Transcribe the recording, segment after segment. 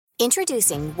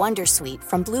Introducing Wondersuite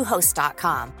from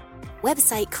Bluehost.com.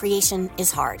 Website creation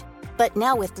is hard, but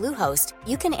now with Bluehost,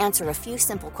 you can answer a few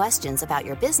simple questions about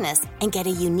your business and get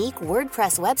a unique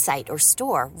WordPress website or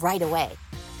store right away.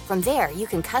 From there, you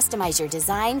can customize your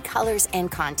design, colors,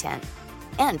 and content.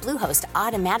 And Bluehost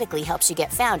automatically helps you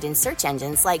get found in search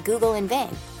engines like Google and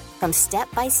Bing. From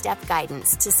step-by-step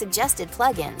guidance to suggested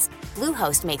plugins,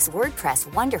 Bluehost makes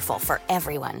WordPress wonderful for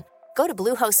everyone. Go to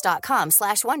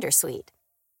bluehost.com/wondersuite.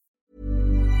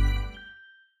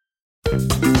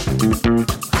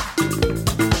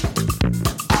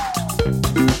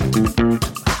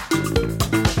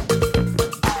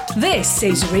 This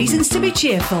is Reasons to be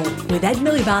Cheerful with Ed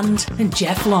Miliband and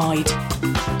Jeff Lloyd.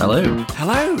 Hello.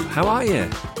 Hello, how are you?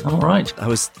 I'm all right. I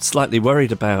was slightly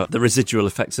worried about the residual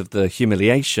effects of the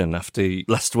humiliation after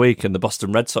last week and the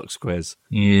Boston Red Sox quiz.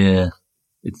 Yeah,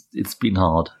 it's been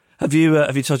hard. Have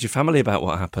you told your family about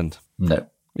what happened? No.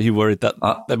 Are you worried that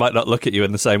they might not look at you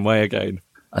in the same way again?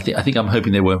 I think I'm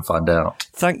hoping they won't find out.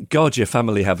 Thank God your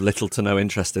family have little to no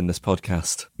interest in this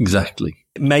podcast. Exactly.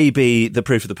 Maybe the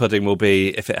proof of the pudding will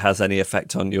be if it has any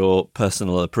effect on your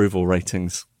personal approval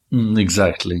ratings.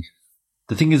 Exactly.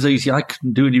 The thing is, though, I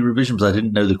couldn't do any revisions. I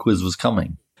didn't know the quiz was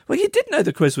coming. Well, you did know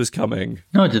the quiz was coming.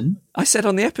 No, I didn't. I said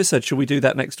on the episode, shall we do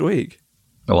that next week?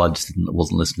 Oh, I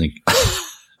wasn't listening.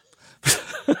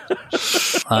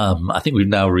 I think we've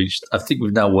now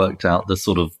worked out the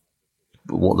sort of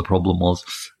what the problem was.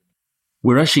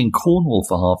 We're actually in Cornwall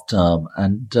for half term,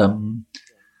 and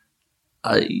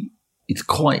it's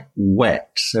quite wet,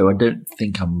 so I don't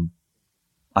think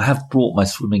I have brought my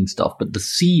swimming stuff, but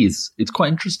it's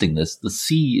quite interesting. The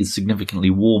sea is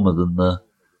significantly warmer than the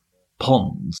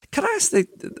ponds. Can I ask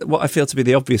what I feel to be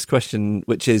the obvious question,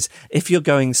 which is, if you're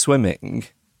going swimming,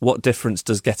 what difference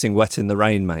does getting wet in the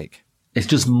rain make? It's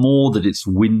just more that it's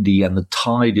windy and the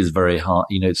tide is very high.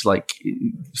 You know, it's like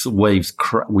waves.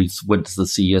 We went to the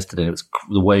sea yesterday. And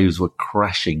the waves were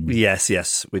crashing.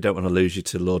 Yes. We don't want to lose you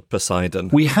to Lord Poseidon.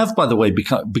 We have, by the way,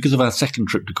 because of our second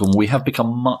trip to Cornwall, we have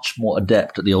become much more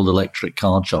adept at the old electric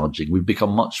car charging. We've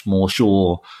become much more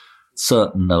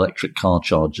certain electric car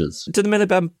chargers. Do the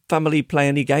Miliband family play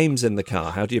any games in the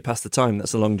car? How do you pass the time?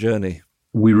 That's a long journey.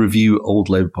 We review old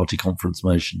Labour Party conference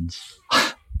motions.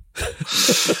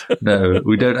 No,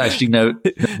 we don't actually know.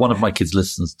 One of my kids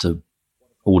listens to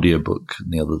audiobook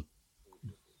and the other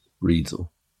reads or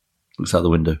looks out the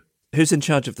window. Who's in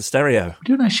charge of the stereo?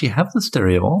 We don't actually have the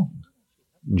stereo on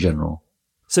in general.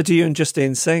 So do you and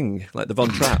Justine sing like the Von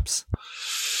Trapps?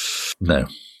 No.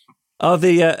 Are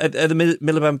the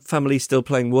Miliband family still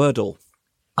playing Wordle?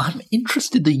 I'm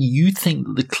interested that you think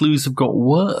that the clues have got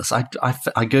worse. I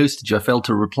ghosted you. I failed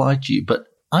to reply to you, but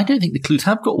I don't think the clues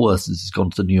have got worse since it's gone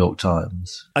to the New York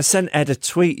Times. I sent Ed a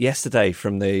tweet yesterday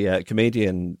from the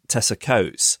comedian Tessa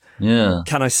Coates. Yeah.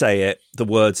 Can I say it? The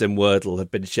words in Wordle have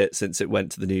been shit since it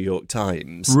went to the New York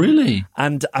Times. Really?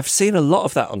 And I've seen a lot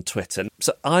of that on Twitter.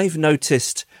 So I've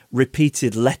noticed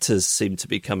repeated letters seem to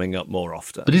be coming up more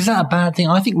often. But is that a bad thing?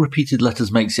 I think repeated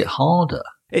letters makes it harder.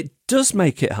 It does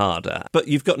make it harder, but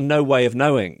you've got no way of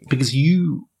knowing. Because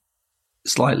you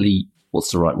slightly,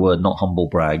 what's the right word, not humble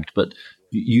bragged, but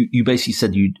you basically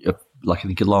said like I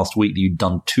think last week, that you'd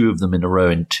done 2 of them in a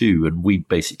row in 2, and we'd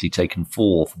basically taken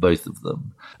 4 for both of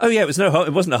them. Oh yeah, it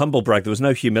wasn't a humble brag. There was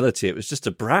no humility. It was just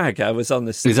a brag. I was on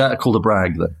this. Is that called a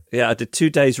brag then? Yeah, I did 2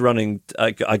 days running.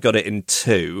 I got it in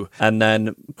 2, and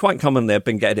then quite commonly I've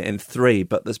been getting it in 3.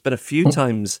 But there's been a few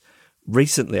times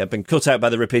recently I've been cut out by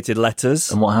the repeated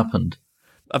letters. And what happened?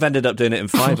 I've ended up doing it in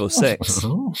 5 or 6.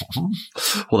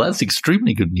 Well, that's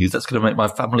extremely good news. That's going to make my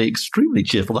family extremely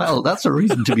cheerful. That's a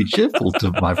reason to be cheerful,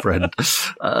 to my friend.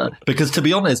 Because to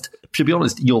be honest,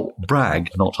 your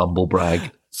brag, not humble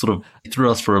brag, sort of threw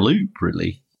us for a loop,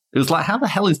 really. It was like, how the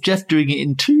hell is Jeff doing it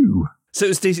in 2? So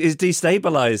it's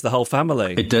destabilised the whole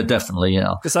family. It definitely,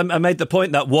 yeah. Because I made the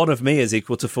point that 1 of me is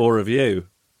equal to 4 of you.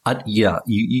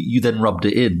 You then rubbed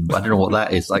it in. I don't know what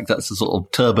that is. Like, that's a sort of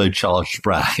turbocharged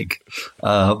brag.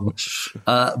 But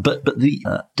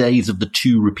the days of the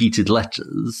 2 repeated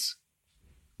letters,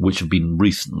 which have been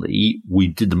recently, we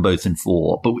did them both in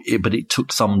 4. But it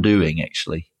took some doing,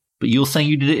 actually. But you're saying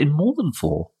you did it in more than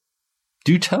 4.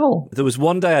 Do tell. There was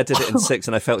one day I did it in 6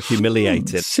 and I felt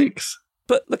humiliated. 6?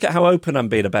 But look at how open I'm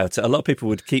being about it. A lot of people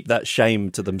would keep that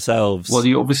shame to themselves. Well,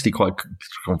 you're obviously quite a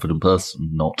confident person,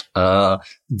 not.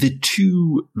 The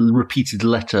 2 repeated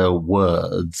letter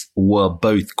words were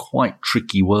both quite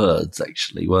tricky words,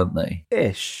 actually, weren't they?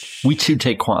 Ish. We too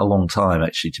take quite a long time,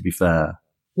 actually, to be fair.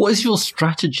 What is your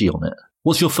strategy on it?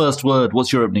 What's your first word?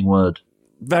 What's your opening word?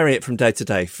 Vary it from day to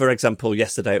day. For example,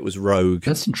 yesterday it was rogue.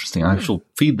 That's interesting. I shall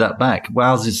feed that back.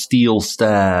 Wowz's steel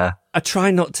stare. I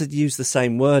try not to use the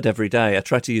same word every day. I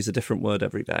try to use a different word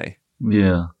every day.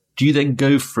 Yeah. Do you then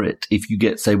go for it if you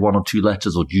get, say, 1 or 2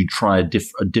 letters, or do you try a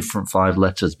different 5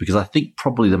 letters? Because I think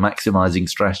probably the maximizing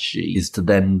strategy is to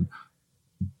then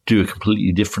do a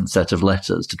completely different set of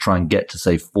letters to try and get to,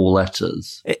 say, 4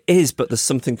 letters. It is, but there's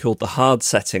something called the hard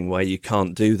setting where you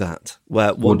can't do that,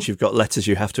 where once you've got letters,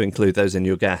 you have to include those in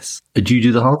your guess. Do you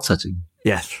do the hard setting?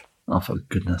 Yes. Oh, for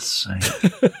goodness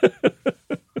sake.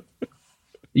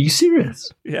 Are you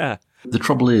serious? Yeah. The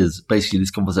trouble is, basically,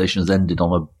 this conversation has ended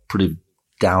on a pretty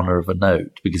downer of a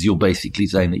note, because you're basically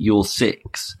saying that your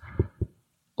 6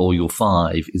 or your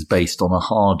 5 is based on a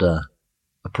harder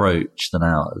approach than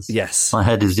ours. Yes. My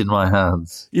head is in my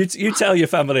hands. You tell your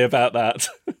family about that.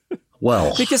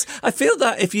 Well, because I feel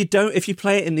that if you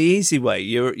play it in the easy way,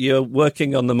 you're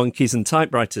working on the monkeys and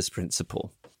typewriters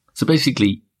principle. So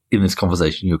basically, in this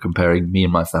conversation, you're comparing me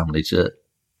and my family to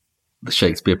the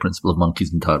Shakespeare principle of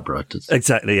monkeys and typewriters.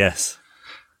 Exactly, yes.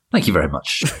 Thank you very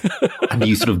much. And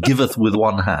you sort of giveth with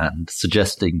one hand,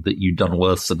 suggesting that you'd done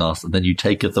worse than us, and then you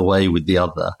taketh away with the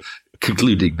other,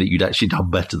 concluding that you'd actually done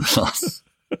better than us.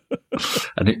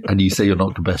 And you say you're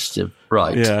not competitive.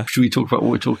 Right. Yeah. Should we talk about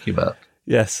what we're talking about?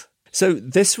 Yes. So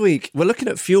this week, we're looking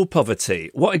at fuel poverty,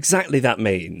 what exactly that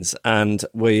means, and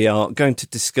we are going to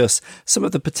discuss some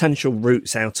of the potential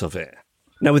routes out of it.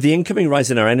 Now, with the incoming rise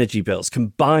in our energy bills,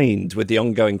 combined with the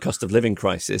ongoing cost of living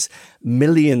crisis,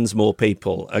 millions more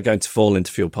people are going to fall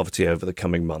into fuel poverty over the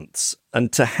coming months.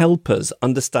 And to help us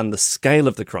understand the scale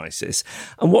of the crisis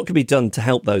and what can be done to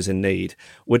help those in need,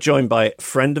 we're joined by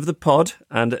friend of the pod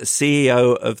and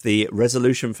CEO of the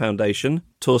Resolution Foundation,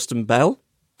 Torsten Bell.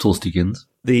 Torstikins.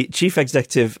 The Chief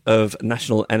Executive of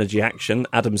National Energy Action,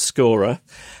 Adam Scorer,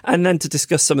 and then to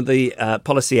discuss some of the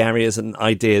policy areas and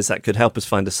ideas that could help us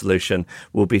find a solution,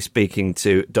 we'll be speaking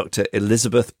to Dr.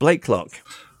 Elizabeth Blakelock.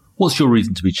 What's your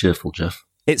reason to be cheerful, Jeff?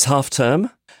 It's half term,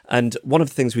 and one of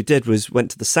the things we did was went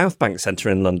to the South Bank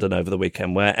Centre in London over the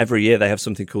weekend, where every year they have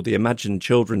something called the Imagine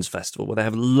Children's Festival, where they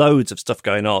have loads of stuff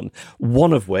going on,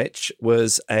 one of which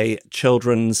was a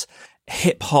children's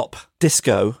hip-hop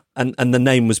disco, and the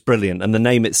name was brilliant, and the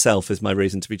name itself is my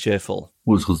reason to be cheerful.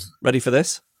 Ready for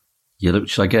this? Yeah,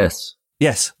 should I guess?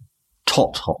 Yes.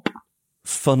 Tot Hop.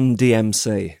 Fun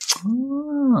DMC.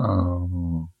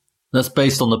 Oh. That's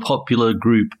based on the popular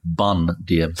group Bun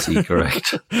DMC,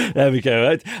 correct? There we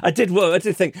go. I did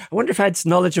think, I wonder if Ed's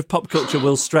knowledge of pop culture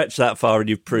will stretch that far, and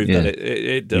you've proved that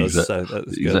it does. Exactly. So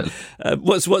that's good.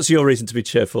 Exactly. What's your reason to be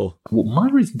cheerful? Well, my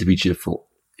reason to be cheerful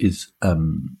is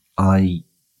I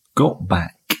got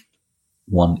back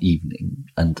one evening,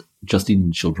 and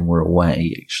Justine's children were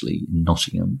away, actually, in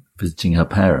Nottingham, visiting her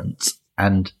parents.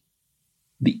 And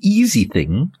the easy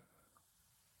thing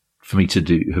for me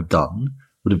to have done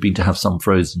would have been to have some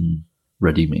frozen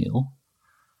ready meal.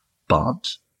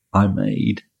 But I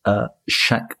made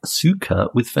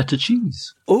shakshuka with feta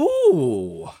cheese.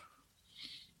 Ooh.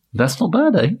 That's not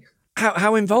bad, eh?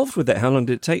 How involved with it? How long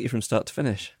did it take you from start to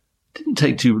finish? Didn't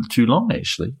take too long,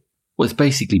 actually. Well, it's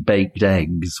basically baked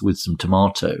eggs with some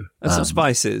tomato. And some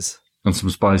spices. And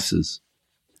some spices.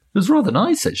 It was rather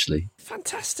nice, actually.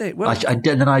 Fantastic. Well,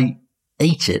 then I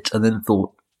ate it and then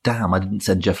thought, damn, I didn't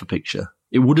send Jeff a picture.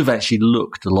 It would have actually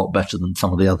looked a lot better than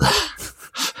some of the other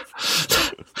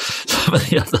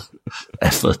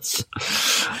efforts.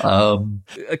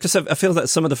 Because I feel that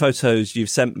some of the photos you've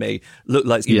sent me look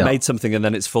like you've made something and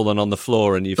then it's fallen on the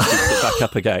floor and you've picked it back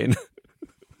up again.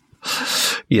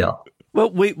 Yeah. Well,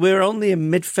 we're only in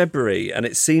mid-February, and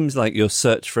it seems like your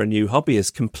search for a new hobby is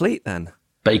complete then.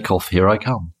 Bake Off, here I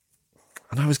come.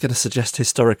 And I was going to suggest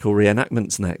historical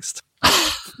reenactments next.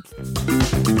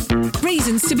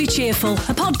 Reasons to be Cheerful,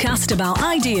 a podcast about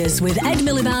ideas with Ed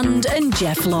Miliband and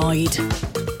Jeff Lloyd.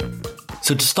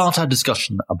 So to start our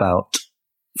discussion about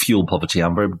fuel poverty,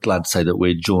 I'm very glad to say that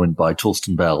we're joined by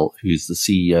Torsten Bell, who's the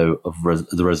CEO of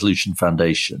the Resolution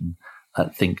Foundation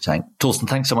think tank. Torsten,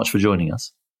 thanks so much for joining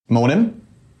us. Morning.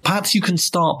 Perhaps you can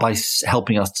start by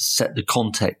helping us to set the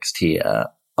context here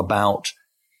about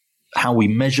how we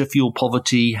measure fuel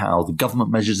poverty, how the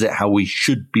government measures it, how we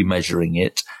should be measuring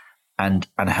it, and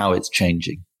how it's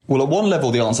changing. Well, at one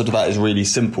level, the answer to that is really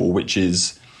simple, which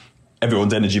is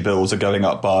everyone's energy bills are going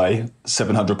up by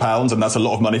 £700, and that's a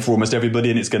lot of money for almost everybody,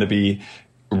 and it's going to be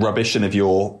rubbish. And if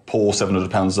you're poor,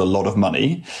 £700 is a lot of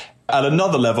money. At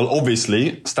another level,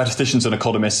 obviously, statisticians and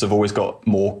economists have always got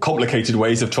more complicated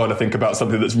ways of trying to think about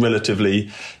something that's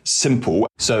relatively simple.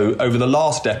 So over the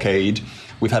last decade,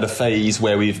 we've had a phase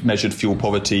where we've measured fuel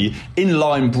poverty in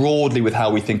line broadly with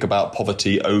how we think about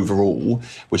poverty overall,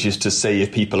 which is to say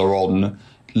if people are on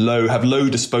have low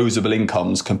disposable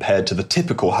incomes compared to the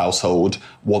typical household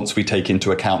once we take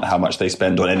into account how much they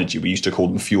spend on energy. We used to call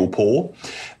them fuel poor.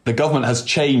 The government has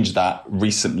changed that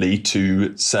recently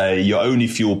to say you're only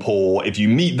fuel poor if you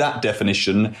meet that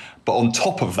definition, but on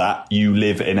top of that, you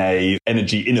live in a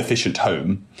energy inefficient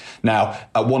home. Now,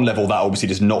 at one level, that obviously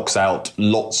just knocks out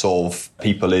lots of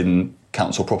people in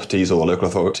council properties or local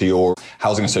authority or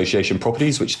housing association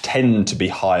properties, which tend to be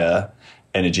higher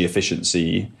energy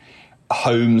efficiency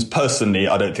homes. Personally,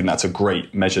 I don't think that's a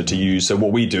great measure to use. So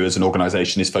what we do as an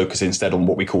organisation is focus instead on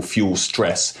what we call fuel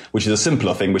stress, which is a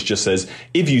simpler thing, which just says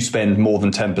if you spend more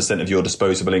than 10% of your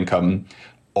disposable income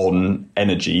on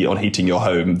energy, on heating your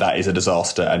home, that is a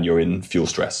disaster and you're in fuel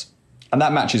stress. And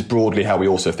that matches broadly how we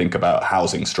also think about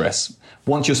housing stress.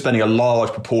 Once you're spending a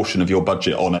large proportion of your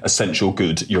budget on an essential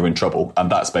good, you're in trouble.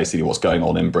 And that's basically what's going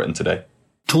on in Britain today.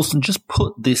 Torsten, just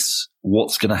put this,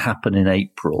 what's going to happen in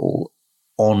April,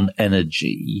 on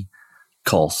energy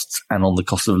costs and on the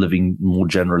cost of living more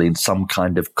generally in some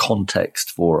kind of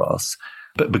context for us.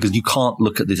 But because you can't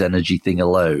look at this energy thing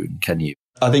alone, can you?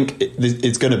 I think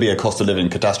it's going to be a cost of living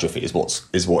catastrophe is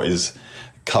what is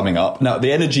coming up. Now,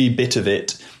 the energy bit of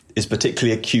it is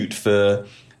particularly acute for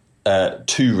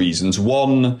two reasons.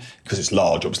 One, because it's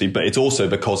large, obviously, but it's also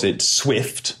because it's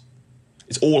swift.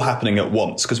 It's all happening at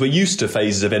once because we're used to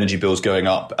phases of energy bills going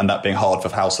up and that being hard for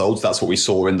households. That's what we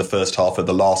saw in the first half of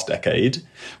the last decade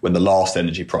when the last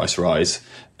energy price rise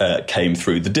came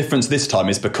through. The difference this time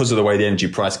is because of the way the energy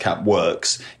price cap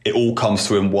works, it all comes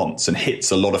through in once and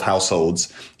hits a lot of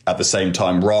households at the same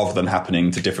time rather than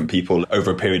happening to different people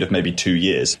over a period of maybe 2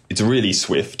 years. It's really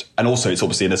swift. And also it's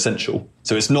obviously an essential.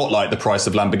 So it's not like the price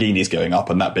of Lamborghinis going up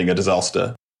and that being a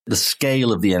disaster. The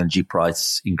scale of the energy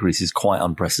price increase is quite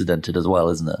unprecedented as well,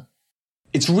 isn't it?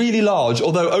 It's really large,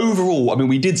 although overall, I mean,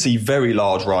 we did see very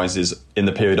large rises in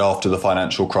the period after the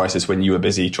financial crisis when you were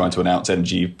busy trying to announce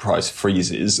energy price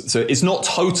freezes. So it's not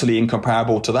totally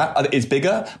incomparable to that. It's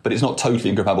bigger, but it's not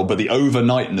totally incomparable. But the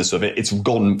overnightness of it, it's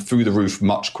gone through the roof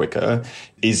much quicker,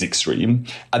 is extreme.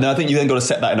 And then I think you then got to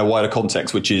set that in a wider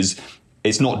context, which is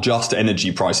it's not just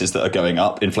energy prices that are going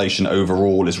up. Inflation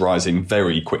overall is rising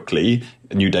very quickly.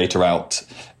 New data out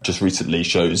just recently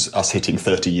shows us hitting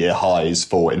 30-year highs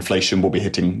for inflation. We'll be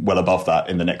hitting well above that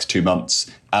in the next 2 months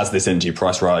as this energy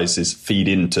price rises feed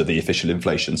into the official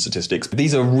inflation statistics.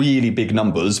 These are really big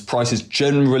numbers. Prices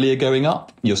generally are going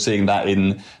up. You're seeing that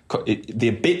in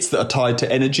the bits that are tied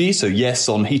to energy. So yes,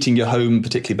 on heating your home,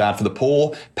 particularly bad for the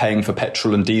poor, paying for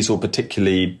petrol and diesel,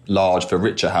 particularly large for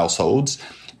richer households.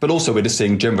 But also we're just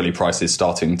seeing generally prices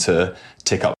starting to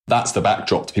tick up. That's the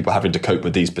backdrop to people having to cope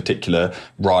with these particular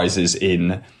rises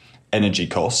in energy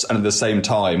costs. And at the same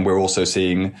time, we're also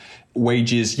seeing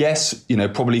wages, yes,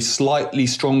 probably slightly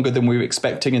stronger than we were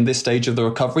expecting in this stage of the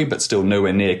recovery, but still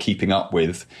nowhere near keeping up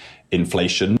with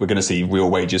inflation. We're going to see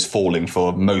real wages falling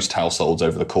for most households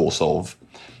over the course of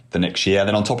the next year. And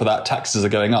then on top of that, taxes are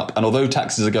going up. And although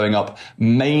taxes are going up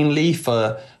mainly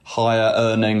for higher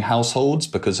earning households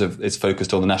because of it's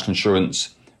focused on the national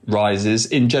insurance rises,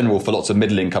 in general, for lots of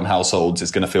middle income households,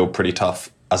 it's going to feel pretty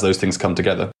tough as those things come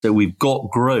together. So we've got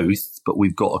growth, but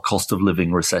we've got a cost of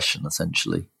living recession,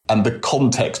 essentially. And the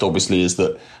context, obviously, is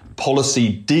that policy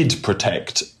did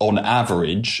protect, on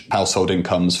average, household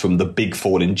incomes from the big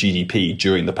fall in GDP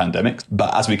during the pandemic.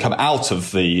 But as we come out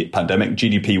of the pandemic,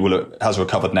 GDP has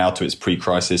recovered now to its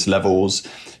pre-crisis levels,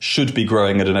 should be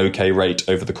growing at an okay rate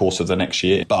over the course of the next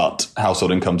year. But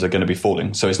household incomes are going to be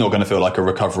falling. So it's not going to feel like a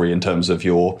recovery in terms of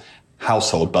your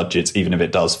household budgets, even if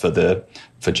it does for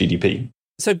GDP.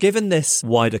 So given this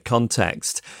wider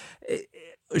context,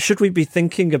 should we be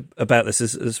thinking about this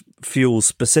as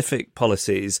fuel-specific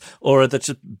policies, or are there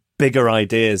just bigger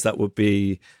ideas that would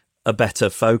be a better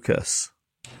focus?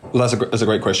 Well, that's a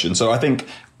great question. So I think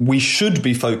we should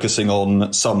be focusing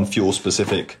on some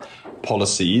fuel-specific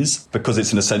policies because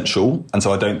it's an essential. And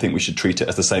so I don't think we should treat it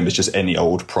as the same as just any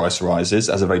old price rises.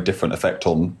 It has a very different effect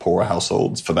on poorer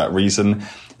households for that reason.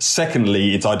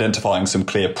 Secondly, it's identifying some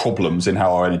clear problems in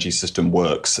how our energy system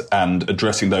works, and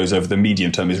addressing those over the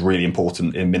medium term is really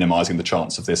important in minimising the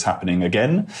chance of this happening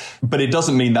again. But it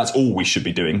doesn't mean that's all we should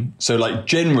be doing. So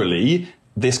generally,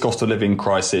 this cost of living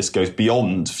crisis goes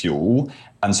beyond fuel.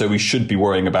 And so we should be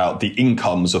worrying about the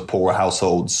incomes of poorer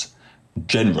households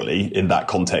generally in that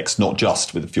context, not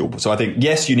just with fuel. So I think,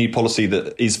 yes, you need policy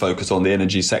that is focused on the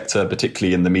energy sector,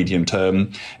 particularly in the medium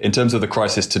term. In terms of the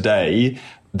crisis today,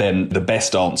 then the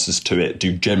best answers to it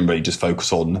do generally just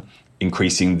focus on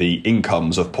increasing the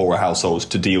incomes of poorer households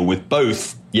to deal with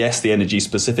both, yes, the energy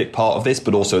specific part of this,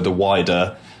 but also the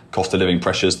wider cost of living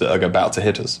pressures that are about to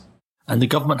hit us. And the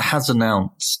government has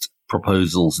announced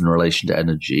proposals in relation to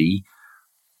energy.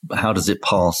 How does it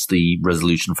pass the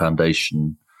Resolution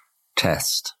Foundation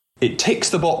test? It ticks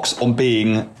the box on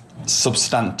being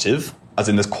substantive, as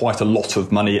in there's quite a lot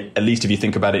of money, at least if you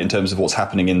think about it in terms of what's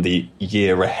happening in the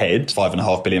year ahead,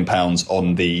 £5.5 billion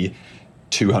on the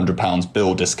 £200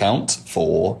 bill discount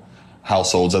for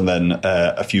households, and then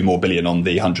a few more billion on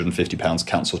the £150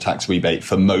 council tax rebate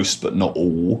for most but not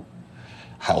all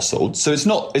households. So it's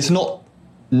not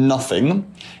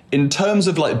nothing. In terms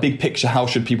of like big picture, how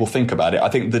should people think about it? I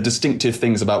think the distinctive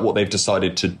things about what they've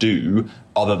decided to do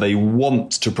are that they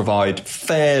want to provide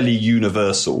fairly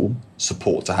universal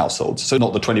support to households. So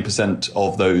not the 20%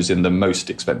 of those in the most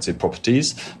expensive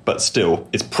properties, but still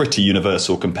it's pretty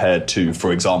universal compared to,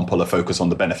 for example, a focus on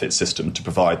the benefit system to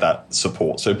provide that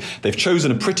support. So they've chosen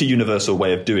a pretty universal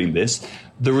way of doing this.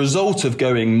 The result of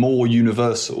going more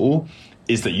universal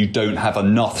is that you don't have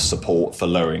enough support for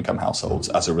lower income households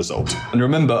as a result. And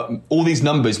remember, all these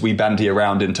numbers we bandy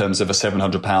around in terms of a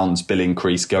 £700 bill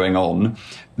increase going on,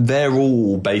 they're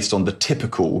all based on the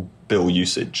typical bill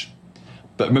usage.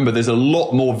 But remember, there's a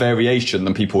lot more variation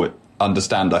than people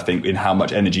understand, I think, in how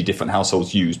much energy different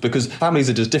households use, because families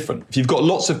are just different. If you've got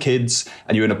lots of kids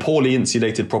and you're in a poorly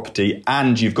insulated property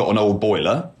and you've got an old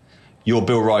boiler, your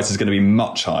bill rise is going to be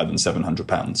much higher than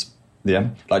 £700. Yeah,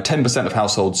 like 10% of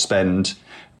households spend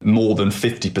more than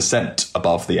 50%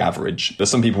 above the average. There's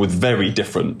some people with very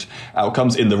different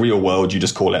outcomes. In the real world, you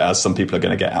just call it as some people are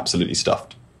going to get absolutely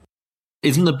stuffed.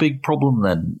 Isn't the big problem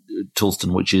then,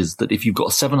 Torsten, which is that if you've got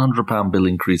a £700 bill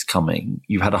increase coming,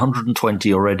 you've had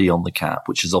 120 already on the cap,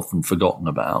 which is often forgotten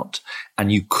about,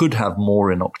 and you could have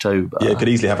more in October. Yeah, you could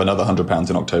easily have another £100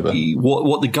 in October.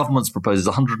 What the government's proposed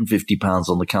is £150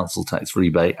 on the council tax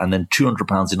rebate and then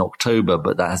 £200 in October,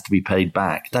 but that has to be paid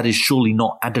back. That is surely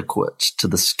not adequate to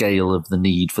the scale of the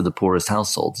need for the poorest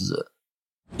households, is it?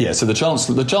 Yeah, so the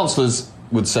chancellors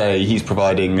would say he's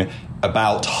providing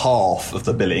about half of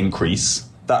the bill increase.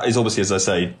 That is obviously, as I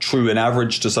say, true in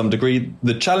average to some degree.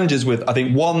 The challenge is with, I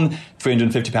think, one,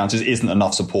 £350 isn't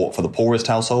enough support for the poorest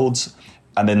households.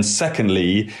 And then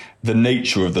secondly, the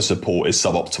nature of the support is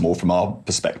suboptimal from our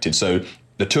perspective. So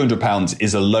the £200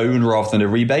 is a loan rather than a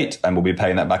rebate, and we'll be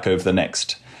paying that back over the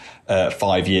next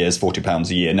 5 years, £40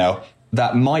 a year. Now,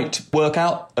 that might work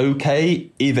out okay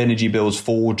if energy bills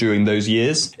fall during those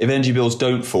years. If energy bills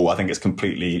don't fall, I think it's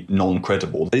completely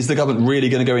non-credible. Is the government really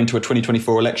going to go into a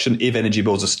 2024 election if energy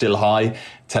bills are still high,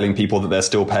 telling people that they're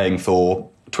still paying for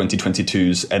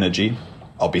 2022's energy?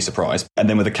 I'll be surprised. And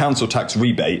then with the council tax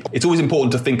rebate, it's always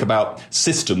important to think about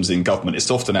systems in government. It's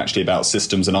often actually about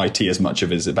systems and IT as much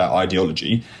as it is about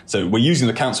ideology. So we're using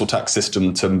the council tax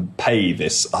system to pay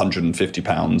this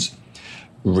 £150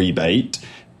 rebate.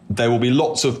 There will be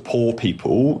lots of poor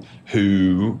people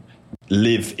who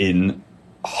live in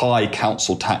high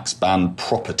council tax band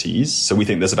properties. So we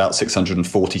think there's about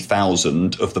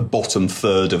 640,000 of the bottom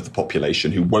third of the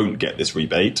population who won't get this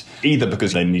rebate, either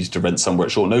because they need to rent somewhere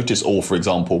at short notice or, for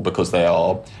example, because they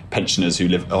are pensioners who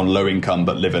live on low income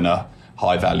but live in a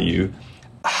high value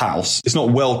house. It's not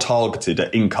well targeted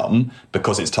at income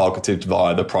because it's targeted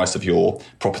via the price of your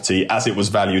property as it was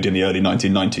valued in the early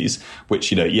 1990s,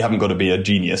 which, you haven't got to be a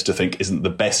genius to think isn't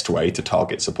the best way to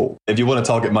target support. If you want to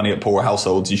target money at poorer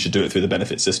households, you should do it through the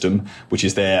benefit system, which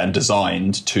is there and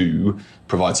designed to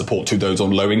provide support to those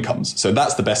on low incomes. So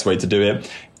that's the best way to do it.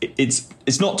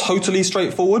 It's not totally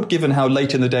straightforward given how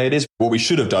late in the day it is. What we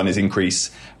should have done is increase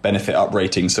benefit up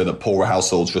ratings so that poorer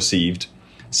households received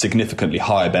significantly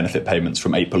higher benefit payments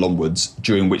from April onwards,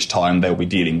 during which time they'll be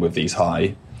dealing with these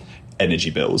high energy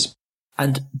bills.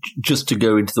 And just to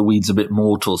go into the weeds a bit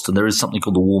more, Torsten, there is something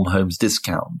called the Warm Homes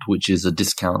Discount, which is a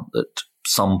discount that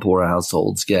some poorer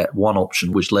households get. One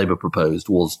option which Labour proposed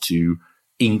was to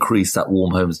increase that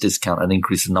Warm Homes Discount and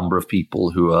increase the number of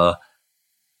people who are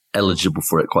eligible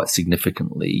for it quite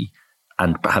significantly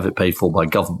and have it paid for by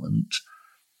government.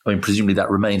 I mean, presumably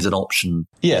that remains an option.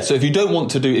 Yeah, so if you don't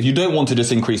want to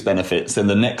just increase benefits, then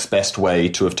the next best way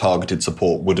to have targeted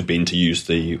support would have been to use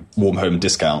the Warm Home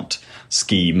Discount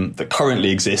scheme that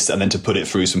currently exists and then to put it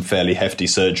through some fairly hefty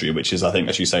surgery, which is, I think,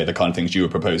 as you say, the kind of things you were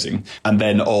proposing. And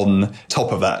then on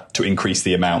top of that, to increase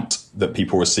the amount that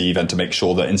people receive and to make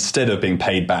sure that instead of being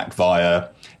paid back via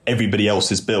everybody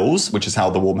else's bills, which is how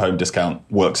the Warm Home Discount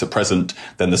works at present,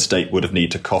 then the state would have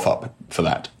need to cough up for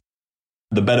that.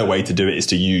 The better way to do it is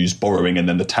to use borrowing and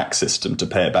then the tax system to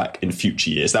pay it back in future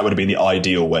years. That would have been the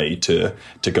ideal way to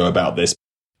go about this.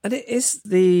 And is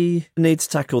the need to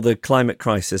tackle the climate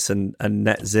crisis and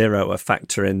net zero a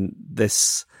factor in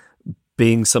this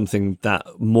being something that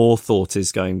more thought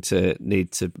is going to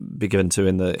need to be given to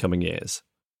in the coming years?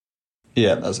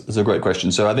 Yeah, that's a great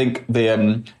question. So I think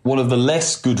the one of the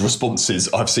less good responses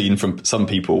I've seen from some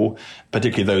people,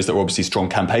 particularly those that are obviously strong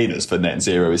campaigners for net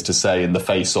zero, is to say in the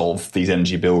face of these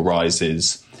energy bill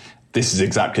rises, this is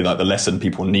exactly like the lesson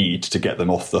people need to get them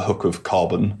off the hook of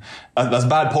carbon. And that's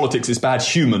bad politics. It's bad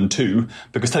human too,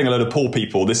 because telling a load of poor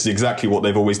people this is exactly what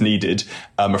they've always needed,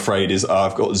 I'm afraid, is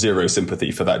I've got zero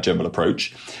sympathy for that general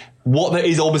approach. What there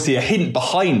is obviously a hint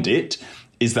behind it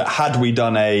is that had we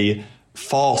done a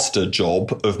faster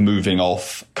job of moving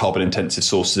off carbon intensive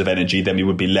sources of energy, then we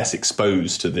would be less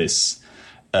exposed to this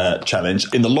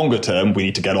challenge. In the longer term, we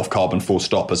need to get off carbon full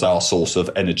stop as our source of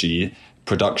energy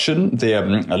production.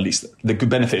 At least the good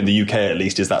benefit in the UK, at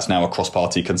least, is that's now a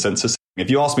cross-party consensus. If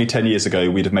you asked me 10 years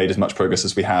ago, we'd have made as much progress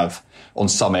as we have on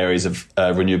some areas of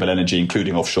renewable energy,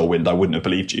 including offshore wind, I wouldn't have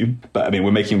believed you. But I mean,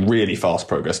 we're making really fast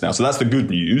progress now. So that's the good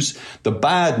news. The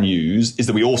bad news is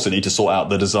that we also need to sort out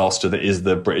the disaster that is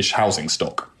the British housing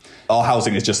stock. Our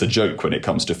housing is just a joke when it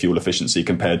comes to fuel efficiency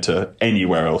compared to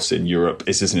anywhere else in Europe.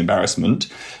 It's just an embarrassment.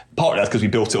 Partly that's because we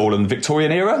built it all in the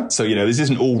Victorian era. So, this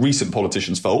isn't all recent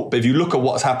politicians' fault. But if you look at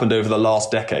what's happened over the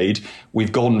last decade,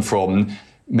 we've gone from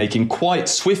making quite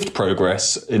swift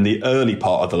progress in the early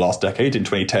part of the last decade, in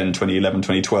 2010, 2011,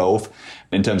 2012,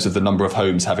 in terms of the number of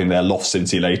homes having their lofts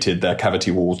insulated, their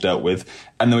cavity walls dealt with.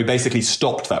 And then we basically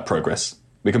stopped that progress.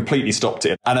 We completely stopped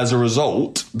it. And as a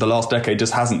result, the last decade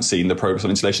just hasn't seen the progress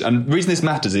on insulation. And the reason this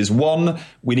matters is, one,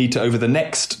 we need to, over the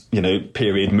next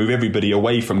period, move everybody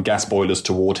away from gas boilers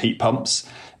toward heat pumps.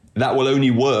 That will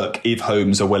only work if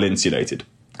homes are well insulated,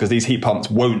 because these heat pumps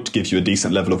won't give you a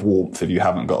decent level of warmth if you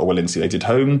haven't got a well-insulated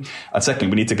home. And secondly,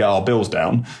 we need to get our bills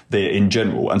down there in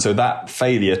general. And so that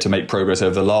failure to make progress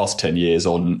over the last 10 years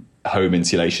on home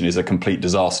insulation is a complete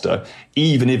disaster,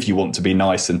 even if you want to be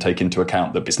nice and take into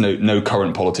account that it's no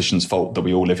current politician's fault that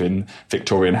we all live in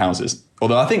Victorian houses.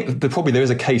 Although I think there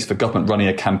is a case for government running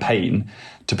a campaign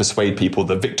to persuade people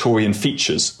that Victorian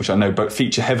features, which I know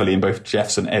feature heavily in both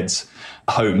Jeff's and Ed's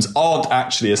homes, aren't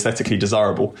actually aesthetically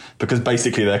desirable, because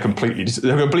basically they're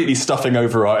completely stuffing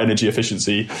over our energy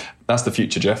efficiency. That's the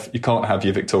future, Jeff. You can't have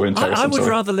your Victorian terrace. I would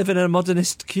rather live in a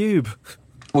modernist cube.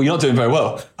 Well, you're not doing very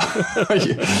well.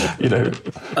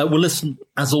 Well, listen,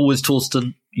 as always,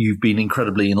 Torsten, you've been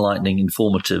incredibly enlightening,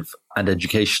 informative and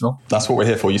educational. That's what we're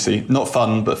here for, you see. Not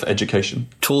fun, but for education.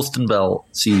 Torsten Bell,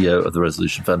 CEO of the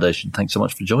Resolution Foundation, thanks so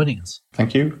much for joining us.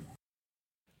 Thank you.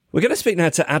 We're going to speak now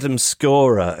to Adam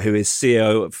Scorer, who is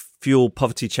CEO of fuel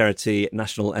poverty charity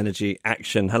National Energy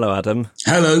Action. Hello, Adam.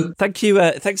 Hello. Thank you.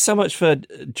 Thanks so much for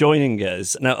joining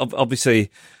us. Now,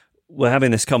 obviously, we're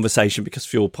having this conversation because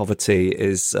fuel poverty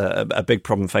is a big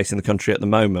problem facing the country at the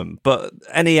moment. But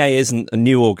NEA isn't a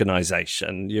new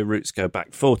organisation. Your roots go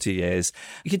back 40 years.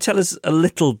 Can you tell us a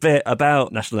little bit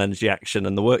about National Energy Action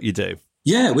and the work you do?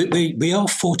 Yeah, we are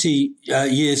 40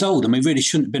 years old, and we really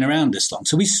shouldn't have been around this long.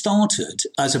 So we started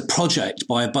as a project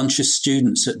by a bunch of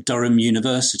students at Durham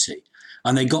University,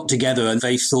 and they got together and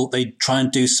they thought they'd try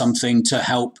and do something to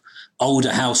help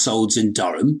older households in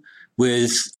Durham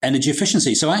with energy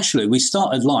efficiency. So actually, we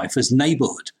started life as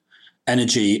neighbourhood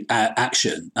energy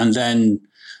action, and then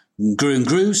grew and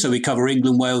grew. So we cover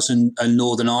England, Wales and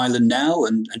Northern Ireland now,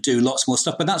 and do lots more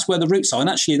stuff. But that's where the roots are. And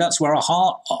actually, that's where our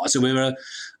heart are. So we're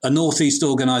a Northeast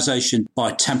organisation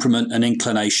by temperament and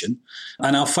inclination.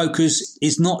 And our focus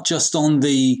is not just on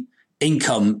the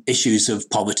income issues of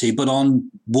poverty, but on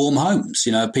warm homes,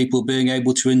 people being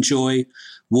able to enjoy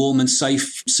warm and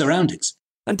safe surroundings.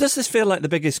 And does this feel like the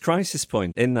biggest crisis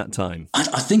point in that time? I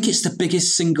think it's the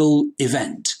biggest single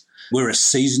event. We're a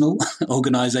seasonal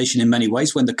organisation in many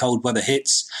ways. When the cold weather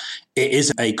hits, it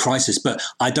is a crisis. But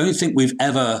I don't think we've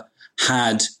ever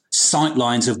had sight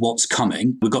lines of what's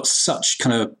coming. We've got such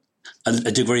kind of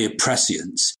a degree of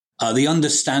prescience. The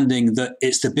understanding that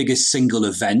it's the biggest single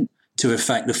event to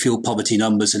affect the fuel poverty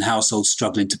numbers and households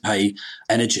struggling to pay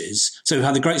energies. So we've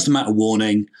had the greatest amount of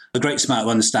warning, the greatest amount of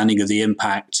understanding of the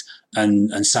impact,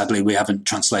 and sadly we haven't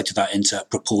translated that into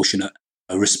proportionate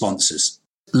responses.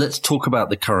 Let's talk about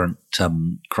the current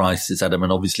crisis, Adam.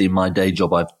 And obviously in my day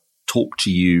job, I've talked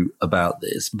to you about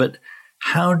this. But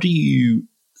how do you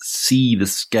see the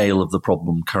scale of the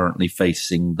problem currently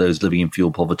facing those living in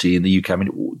fuel poverty in the UK? I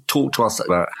mean, talk to us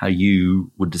about how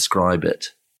you would describe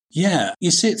it. Yeah,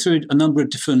 you see it through a number of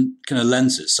different kind of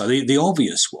lenses. So the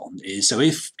obvious one is, so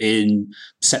if in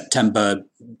September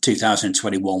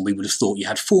 2021, we would have thought you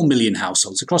had 4 million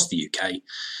households across the UK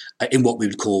in what we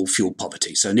would call fuel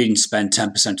poverty, so needing to spend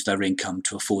 10% of their income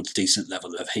to afford a decent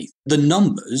level of heat. The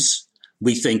numbers,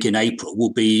 we think in April,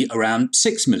 will be around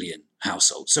 6 million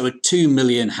households, so a 2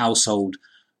 million household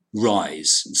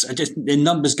rise. So just in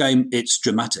numbers game, it's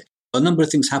dramatic. A number of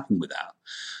things happen with that.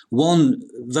 One,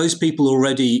 those people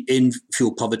already in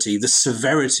fuel poverty, the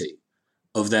severity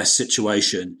of their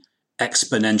situation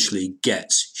exponentially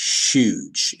gets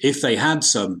huge. If they had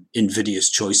some invidious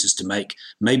choices to make,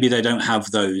 maybe they don't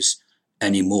have those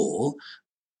anymore.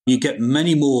 You get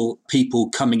many more people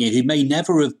coming in who may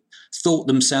never have thought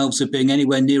themselves of being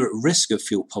anywhere near at risk of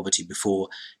fuel poverty before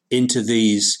into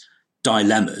these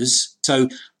dilemmas. So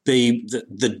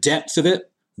the depth of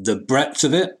it, the breadth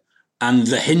of it, and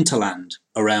the hinterland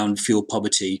around fuel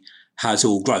poverty has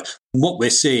all grown. What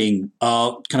we're seeing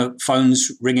are kind of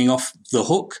phones ringing off the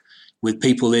hook with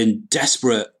people in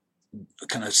desperate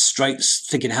kind of straits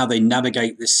thinking how they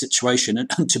navigate this situation.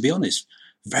 And to be honest,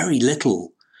 very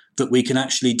little that we can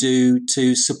actually do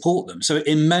to support them. So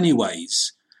in many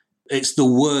ways, it's the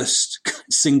worst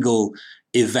single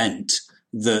event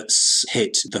that's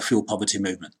hit the fuel poverty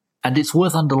movement. And it's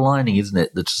worth underlining, isn't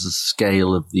it, that the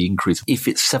scale of the increase, if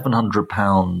it's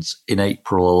 £700 in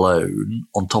April alone,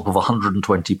 on top of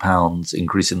 £120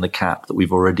 increase in the cap that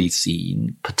we've already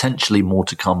seen, potentially more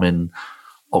to come in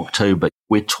October,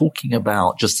 we're talking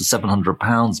about just the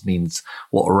 £700 means,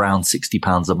 around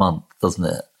 £60 a month, doesn't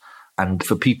it? And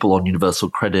for people on universal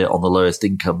credit, on the lowest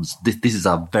incomes, this is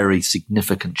a very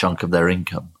significant chunk of their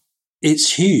income.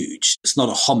 It's huge. It's not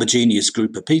a homogeneous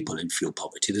group of people in fuel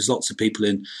poverty. There's lots of people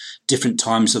in different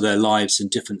times of their lives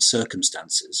and different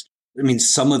circumstances. I mean,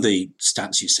 some of the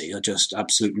stats you see are just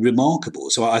absolutely remarkable.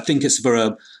 So I think it's for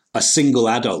a single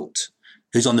adult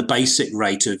who's on the basic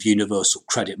rate of universal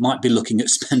credit might be looking at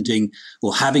spending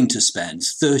or having to spend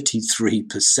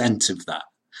 33% of that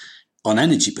on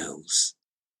energy bills.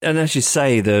 And as you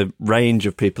say, the range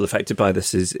of people affected by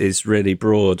this is really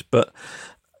broad. But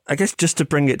I guess just to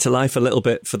bring it to life a little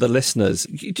bit for the listeners,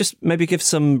 you just maybe give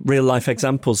some real life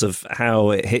examples of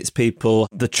how it hits people,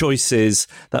 the choices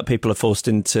that people are forced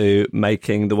into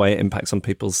making, the way it impacts on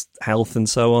people's health and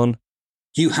so on.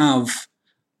 You have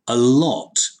a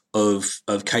lot of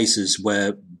cases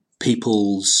where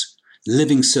people's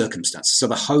living circumstances, so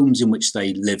the homes in which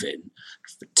they live in,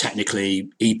 technically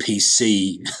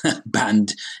EPC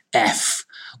band F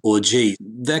or G,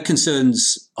 their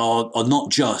concerns are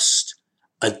not just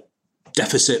a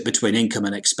deficit between income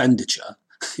and expenditure.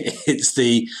 It's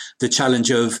the challenge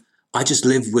of, I just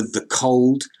live with the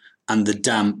cold and the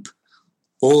damp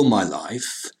all my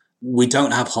life. We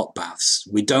don't have hot baths.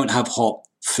 We don't have hot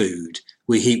food.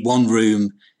 We heat one room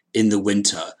in the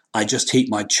winter. I just heat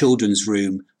my children's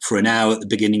room for an hour at the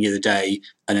beginning of the day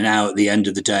and an hour at the end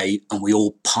of the day, and we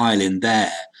all pile in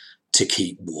there to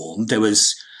keep warm. There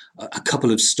was a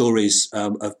couple of stories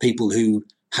of people who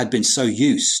had been so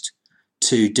used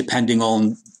to depending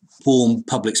on warm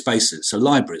public spaces, so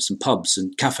libraries and pubs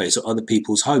and cafes or other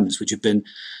people's homes, which have been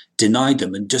denied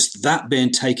them. And just that being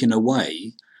taken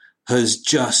away has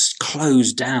just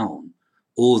closed down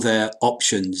all their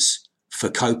options for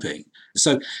coping.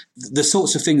 So the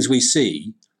sorts of things we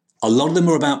see, a lot of them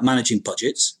are about managing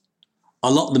budgets,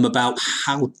 a lot of them about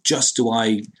how just do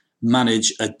I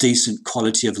manage a decent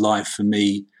quality of life for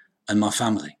me and my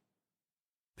family.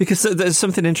 Because there's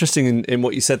something interesting in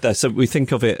what you said there. So we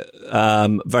think of it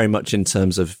very much in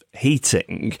terms of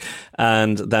heating,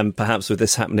 and then perhaps with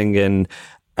this happening in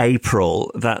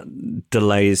April, that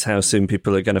delays how soon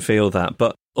people are going to feel that.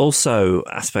 But also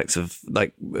aspects of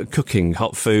like cooking,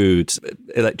 hot food,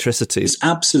 electricity. It's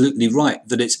absolutely right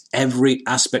that it's every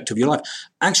aspect of your life.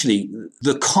 Actually,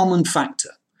 the common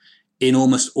factor in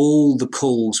almost all the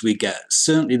calls we get,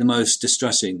 certainly the most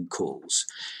distressing calls,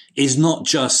 is not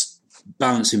just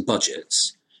balancing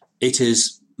budgets. It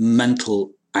is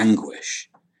mental anguish.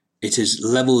 It is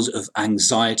levels of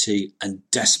anxiety and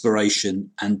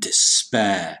desperation and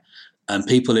despair, and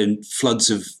people in floods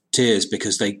of tears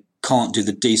because they can't do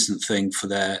the decent thing for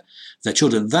their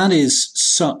children. That is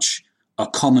such a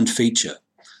common feature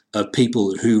of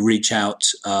people who reach out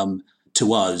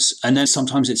to us. And then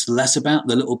sometimes it's less about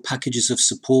the little packages of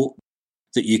support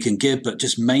that you can give, but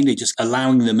just mainly just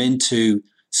allowing them into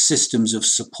systems of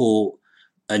support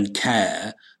and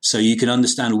care so you can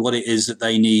understand what it is that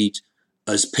they need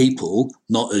as people,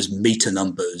 not as meter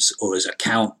numbers or as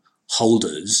account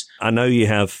holders. I know you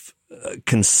have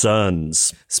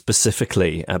concerns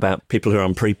specifically about people who are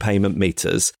on prepayment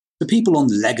meters. The people on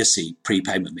legacy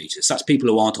prepayment meters, that's people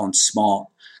who aren't on smart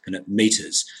kind of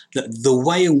meters, the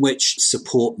way in which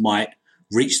support might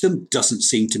reach them doesn't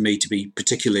seem to me to be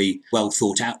particularly well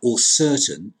thought out or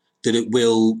certain that it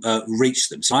will reach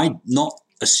them. So I'm not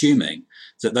assuming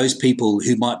that those people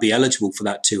who might be eligible for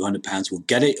that £200 will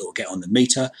get it or get on the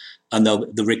meter and they'll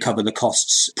recover the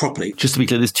costs properly. Just to be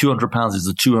clear, this £200 is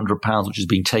the £200 which is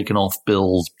being taken off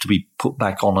bills to be put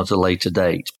back on at a later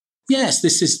date. Yes,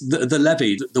 this is the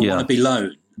levy, the wannabe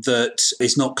loan that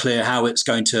it's not clear how it's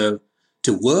going to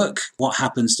work. What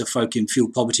happens to folk in fuel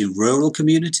poverty in rural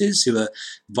communities who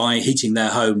are heating their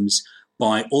homes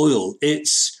by oil?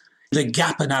 It's the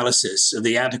gap analysis of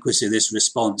the adequacy of this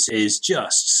response is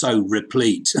just so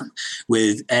replete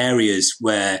with areas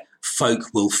where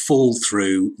folk will fall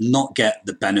through, not get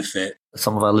the benefit.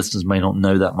 Some of our listeners may not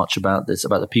know that much about this,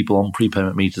 about the people on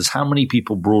prepayment meters. How many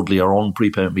people broadly are on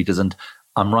prepayment meters? And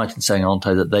I'm right in saying, aren't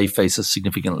I, that they face a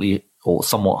significantly or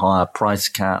somewhat higher price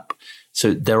cap.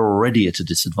 So they're already at a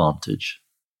disadvantage.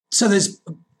 So there's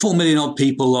 4 million odd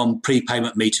people on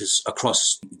prepayment meters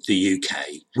across the UK.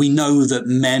 We know that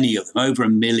many of them, over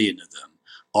 1 million of them,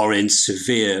 are in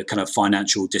severe kind of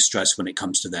financial distress when it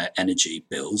comes to their energy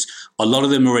bills. A lot of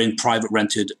them are in private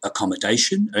rented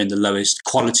accommodation, are in the lowest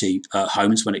quality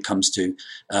homes when it comes to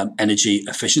energy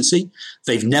efficiency.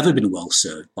 They've never been well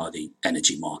served by the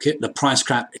energy market. The price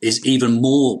cap is even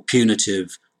more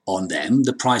punitive on them.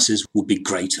 The prices will be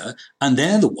greater, and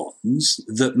they're the ones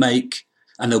that make,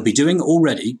 and they'll be doing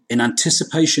already in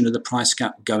anticipation of the price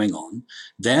cap going on,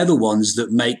 they're the ones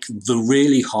that make the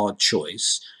really hard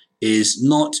choice is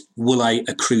not will I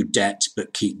accrue debt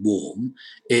but keep warm,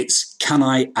 it's can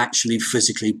I actually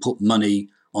physically put money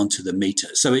onto the meter.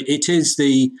 So it is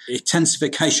the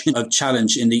intensification of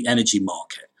challenge in the energy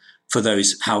market for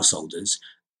those householders.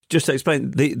 Just to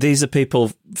explain, these are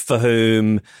people for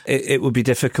whom it would be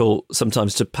difficult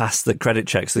sometimes to pass the credit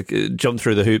checks, jump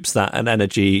through the hoops that an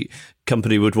energy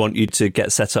company would want you to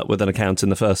get set up with an account in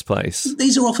the first place.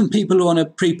 These are often people who are on a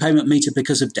prepayment meter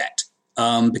because of debt,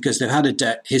 because they've had a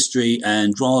debt history,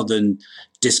 and rather than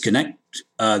disconnect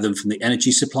them from the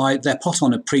energy supply, they're put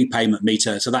on a prepayment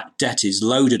meter, so that debt is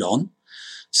loaded on.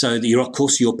 So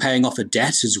you're paying off a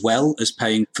debt as well as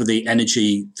paying for the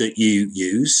energy that you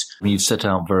use. You've set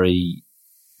out very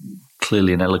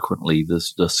clearly and eloquently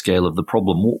the scale of the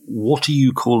problem. What are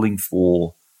you calling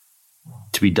for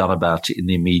to be done about it in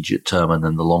the immediate term and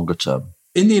then the longer term?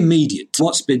 In the immediate,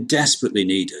 what's been desperately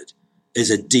needed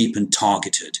is a deep and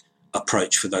targeted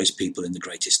approach for those people in the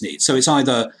greatest need. So it's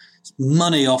either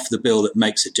money off the bill that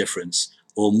makes a difference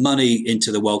or money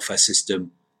into the welfare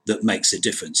system that makes a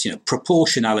difference.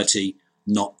 Proportionality,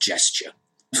 not gesture.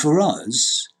 For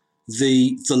us,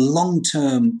 the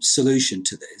long-term solution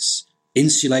to this,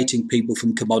 insulating people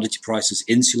from commodity prices,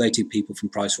 insulating people from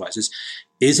price rises,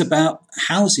 is about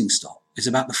housing stock. It's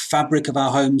about the fabric of our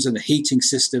homes and the heating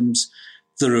systems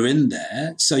that are in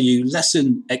there. So you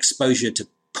lessen exposure to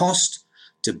cost,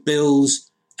 to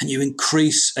bills, and you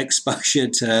increase exposure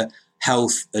to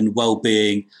health and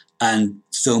well-being and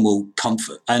thermal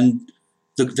comfort. And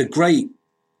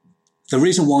the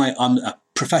reason why I'm a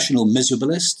professional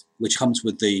miserabilist, which comes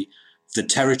with the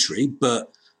territory,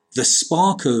 but the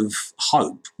spark of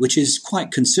hope, which is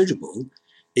quite considerable,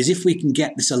 is if we can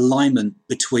get this alignment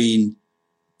between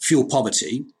fuel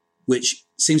poverty, which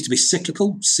seems to be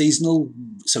cyclical, seasonal,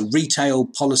 so retail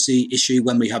policy issue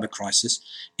when we have a crisis,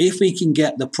 if we can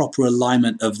get the proper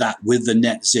alignment of that with the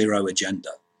net zero agenda,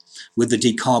 with the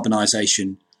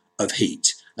decarbonisation of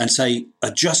heat, and say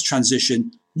a just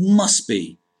transition must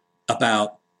be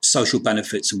about social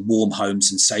benefits and warm homes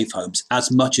and safe homes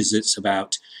as much as it's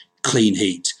about clean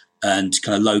heat and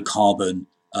kind of low carbon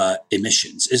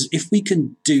emissions. If we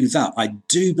can do that, I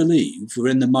do believe we're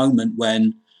in the moment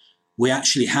when we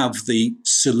actually have the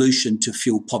solution to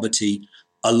fuel poverty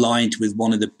aligned with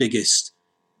one of the biggest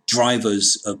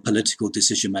drivers of political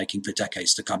decision-making for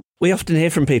decades to come. We often hear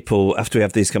from people after we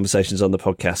have these conversations on the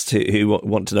podcast who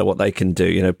want to know what they can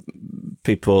do.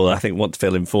 People, I think, want to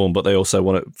feel informed, but they also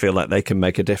want to feel like they can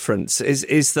make a difference.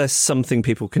 Is there something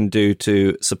people can do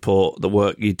to support the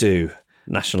work you do,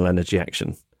 National Energy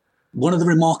Action? One of the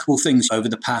remarkable things over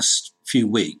the past few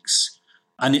weeks,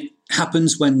 and it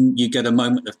happens when you get a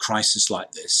moment of crisis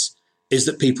like this, is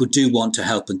that people do want to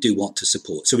help and do want to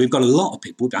support. So we've got a lot of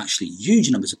people, actually huge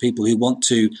numbers of people who want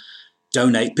to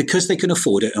donate because they can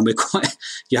afford it, and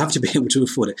you have to be able to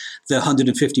afford it, the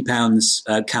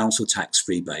 £150 council tax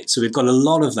rebate. So we've got a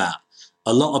lot of that,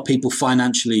 a lot of people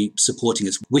financially supporting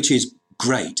us, which is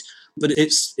great. But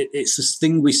it's this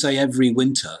thing we say every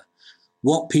winter.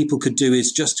 What people could do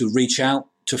is just to reach out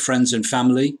to friends and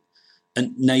family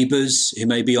and neighbours who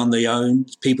may be on their own,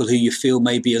 people who you feel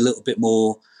may be a little bit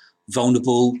more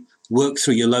vulnerable, work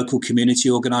through your local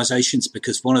community organisations,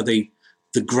 because one of the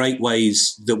great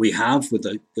ways that we have with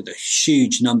the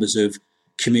huge numbers of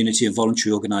community and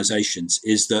voluntary organisations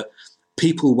is that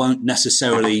people won't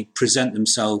necessarily present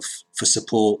themselves for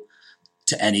support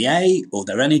to NEA or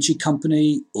their energy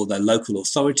company or their local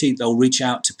authority. They'll reach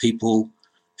out to people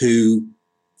who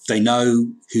they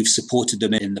know, who've supported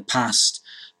them in the past,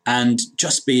 and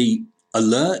just be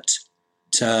alert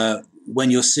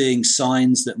when you're seeing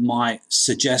signs that might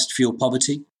suggest fuel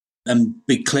poverty, and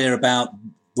be clear about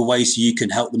the ways you can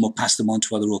help them or pass them on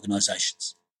to other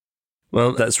organisations.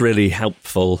 Well, that's really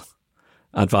helpful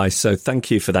advice. So thank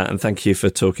you for that. And thank you for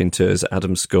talking to us,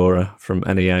 Adam Scorer from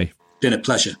NEA. Been a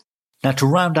pleasure. Now, to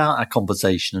round out our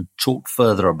conversation and talk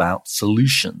further about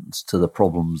solutions to the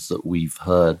problems that we've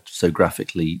heard so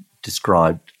graphically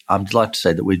described, I'm delighted to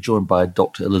say that we're joined by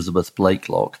Dr. Elizabeth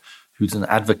Blakelock, who's an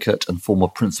advocate and former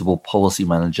principal policy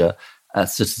manager at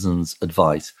Citizens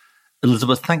Advice.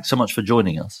 Elizabeth, thanks so much for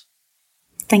joining us.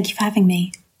 Thank you for having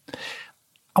me.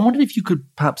 I wondered if you could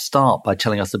perhaps start by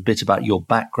telling us a bit about your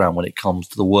background when it comes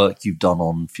to the work you've done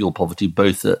on fuel poverty,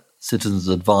 both at Citizens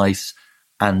Advice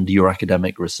and your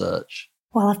academic research.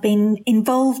 Well, I've been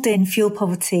involved in fuel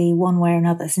poverty one way or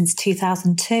another since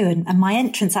 2002. And my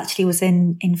entrance actually was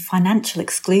in financial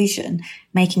exclusion,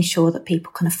 making sure that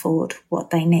people can afford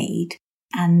what they need.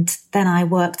 And then I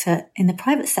worked in the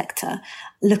private sector,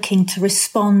 looking to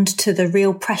respond to the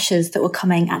real pressures that were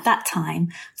coming at that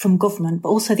time from government, but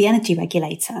also the energy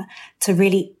regulator, to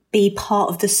really be part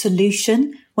of the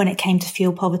solution when it came to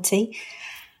fuel poverty.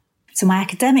 So my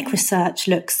academic research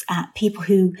looks at people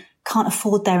who can't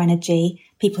afford their energy,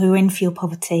 people who are in fuel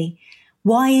poverty.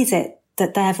 Why is it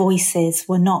that their voices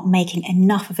were not making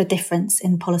enough of a difference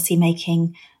in policy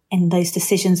making, in those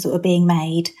decisions that were being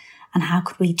made? And how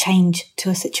could we change to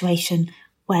a situation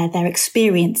where their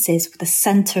experiences were the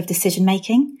centre of decision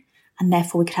making, and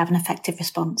therefore we could have an effective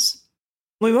response?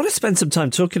 We want to spend some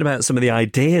time talking about some of the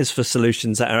ideas for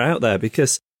solutions that are out there,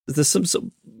 because there's some sort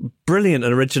of brilliant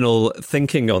and original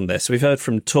thinking on this. We've heard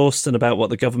from Torsten about what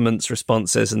the government's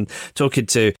response is, and talking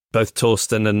to both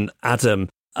Torsten and Adam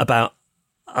about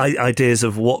ideas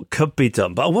of what could be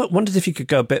done. But I wondered if you could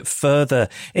go a bit further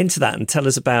into that and tell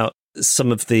us about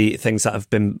some of the things that have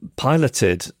been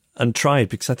piloted and tried,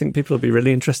 because I think people will be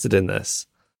really interested in this.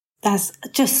 There's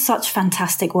just such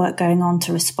fantastic work going on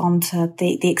to respond to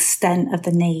the extent of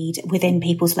the need within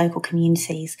people's local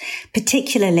communities,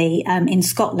 particularly in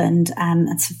Scotland.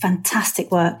 It's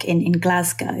fantastic work in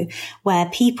Glasgow, where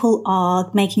people are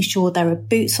making sure there are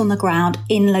boots on the ground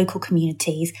in local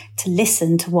communities to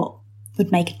listen to what would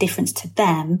make a difference to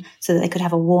them so that they could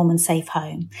have a warm and safe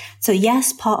home. So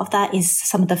yes, part of that is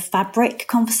some of the fabric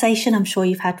conversation I'm sure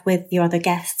you've had with your other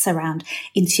guests around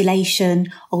insulation,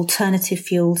 alternative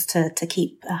fuels to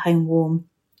keep a home warm.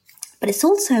 But it's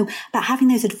also about having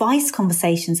those advice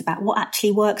conversations about what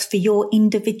actually works for your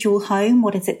individual home.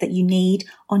 What is it that you need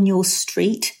on your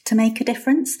street to make a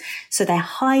difference? So they're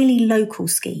highly local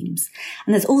schemes.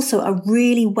 And there's also a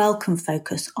really welcome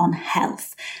focus on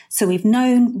health. So we've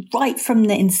known right from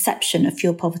the inception of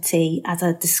fuel poverty as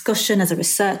a discussion, as a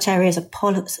research area, as a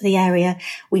policy area,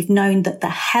 we've known that the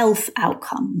health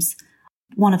outcomes,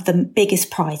 one of the biggest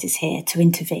prizes here to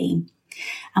intervene.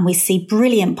 And we see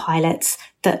brilliant pilots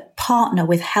that partner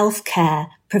with healthcare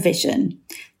provision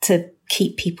to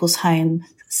keep people's home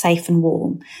safe and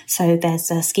warm. So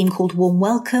there's a scheme called Warm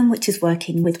Welcome, which is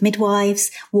working with midwives,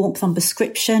 warmth on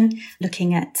prescription,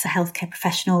 looking at healthcare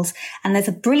professionals. And there's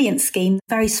a brilliant scheme,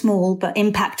 very small but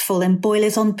impactful, in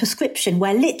Boilers on Prescription,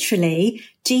 where literally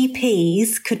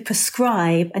GPs could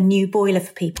prescribe a new boiler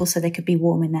for people so they could be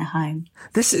warm in their home.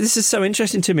 This is so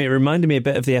interesting to me. It reminded me a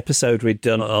bit of the episode we'd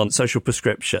done on social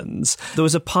prescriptions. There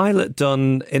was a pilot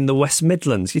done in the West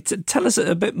Midlands. You tell us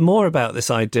a bit more about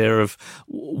this idea of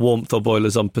warmth or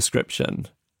boilers on prescription.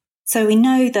 So we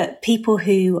know that people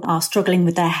who are struggling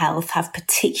with their health have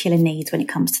particular needs when it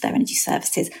comes to their energy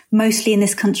services. Mostly in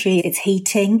this country, it's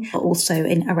heating, but also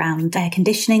in around air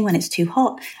conditioning when it's too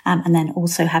hot, and then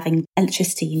also having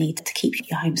electricity you need to keep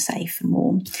your home safe and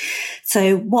warm.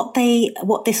 So what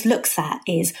this looks at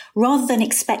is, rather than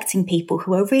expecting people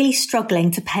who are really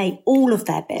struggling to pay all of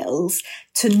their bills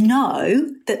to know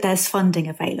that there's funding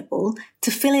available, to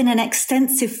fill in an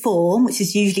extensive form, which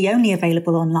is usually only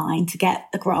available online to get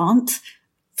the grant.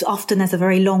 Often there's a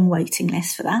very long waiting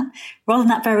list for that. Rather than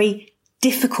that very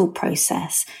difficult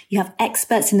process, you have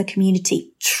experts in the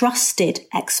community, trusted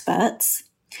experts.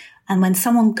 And when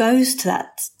someone goes to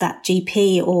that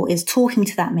GP or is talking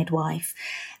to that midwife,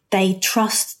 they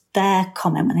trust their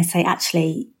comment when they say,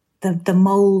 actually, the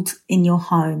mold in your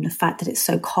home, the fact that it's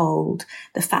so cold,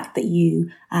 the fact that you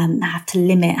have to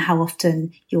limit how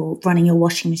often you're running your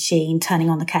washing machine, turning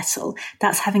on the kettle,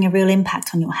 that's having a real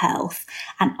impact on your health.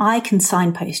 And I can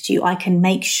signpost you. I can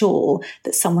make sure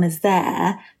that someone is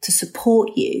there to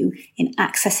support you in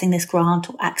accessing this grant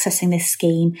or accessing this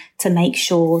scheme to make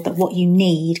sure that what you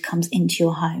need comes into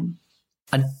your home.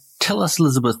 And tell us,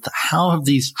 Elizabeth, how have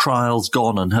these trials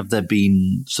gone, and have there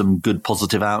been some good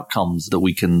positive outcomes that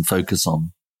we can focus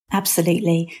on?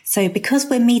 Absolutely. So because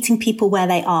we're meeting people where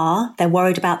they are, they're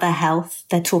worried about their health,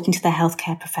 they're talking to their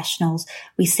healthcare professionals.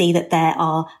 We see that there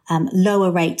are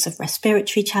lower rates of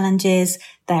respiratory challenges.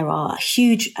 There are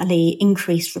hugely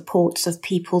increased reports of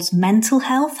people's mental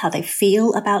health, how they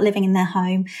feel about living in their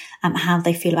home, how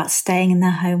they feel about staying in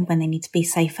their home when they need to be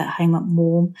safe at home and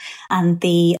warm. And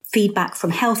the feedback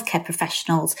from healthcare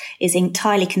professionals is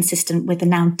entirely consistent with the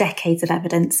now decades of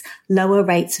evidence. Lower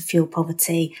rates of fuel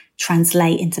poverty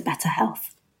translate into better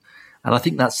health. And I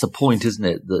think that's the point, isn't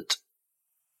it? That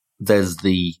there's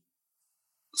the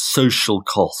social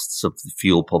costs of the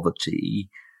fuel poverty,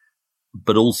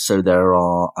 but also there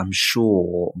are, I'm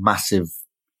sure, massive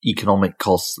economic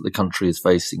costs that the country is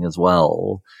facing as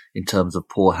well in terms of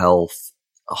poor health,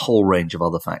 a whole range of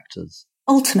other factors.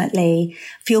 Ultimately,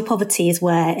 fuel poverty is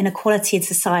where inequality in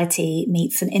society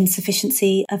meets an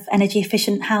insufficiency of energy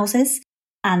efficient houses.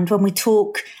 And when we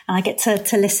talk, and I get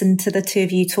to listen to the two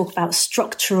of you talk about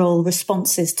structural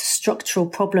responses to structural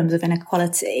problems of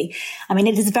inequality. I mean,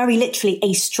 it is very literally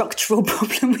a structural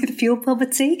problem with fuel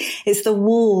poverty. It's the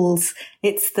walls,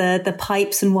 it's the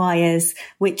pipes and wires,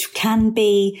 which can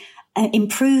be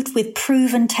improved with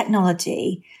proven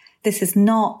technology. This is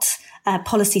not a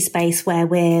policy space where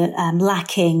we're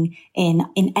lacking in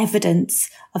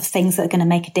evidence of things that are going to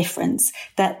make a difference,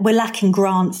 that we're lacking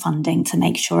grant funding to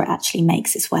make sure it actually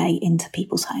makes its way into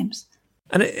people's homes.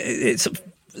 And it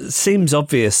seems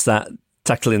obvious that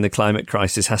tackling the climate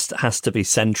crisis has to be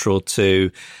central to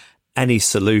any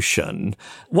solution.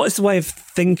 What is the way of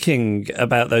thinking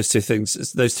about those two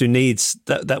things, those two needs,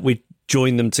 that we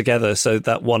join them together so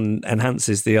that one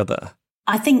enhances the other?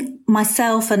 I think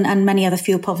myself and many other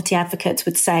fuel poverty advocates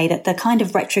would say that the kind of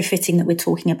retrofitting that we're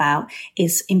talking about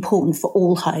is important for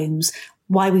all homes.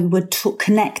 Why we would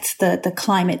connect the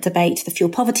climate debate to the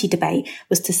fuel poverty debate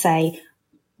was to say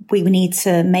we need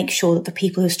to make sure that the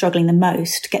people who are struggling the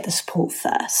most get the support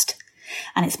first.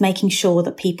 And it's making sure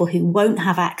that people who won't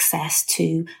have access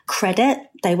to credit,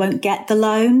 they won't get the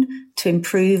loan to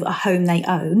improve a home they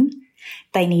own.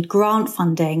 They need grant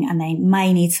funding and they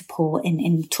may need support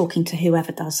in talking to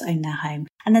whoever does own their home.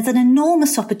 And there's an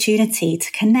enormous opportunity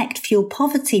to connect fuel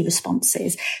poverty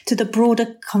responses to the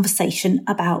broader conversation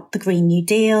about the Green New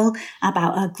Deal,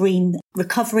 about a green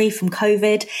recovery from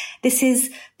COVID. This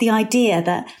is the idea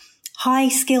that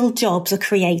high-skilled jobs are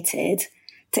created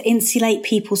to insulate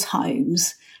people's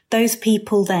homes. Those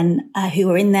people then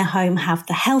who are in their home have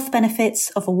the health benefits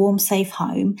of a warm, safe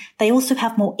home. They also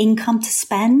have more income to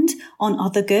spend on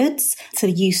other goods to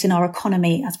use in our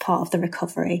economy as part of the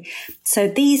recovery. So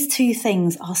these two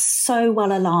things are so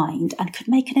well aligned and could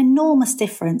make an enormous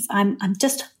difference. I'm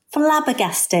just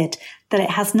flabbergasted that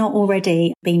it has not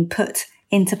already been put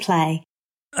into play.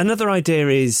 Another idea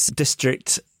is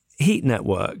district heat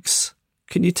networks.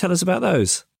 Can you tell us about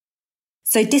those?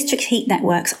 So district heat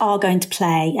networks are going to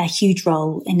play a huge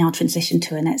role in our transition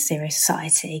to a net zero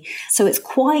society. So it's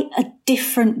quite a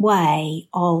different way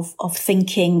of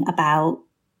thinking about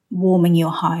warming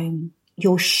your home.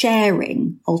 You're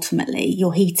sharing, ultimately,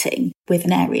 your heating with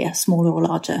an area, smaller or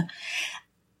larger.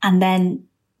 And then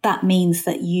that means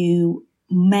that you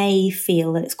may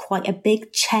feel that it's quite a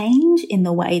big change in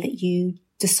the way that you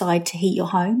decide to heat your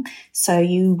home. So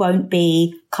you won't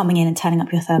be coming in and turning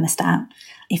up your thermostat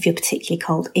if you're particularly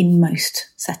cold in most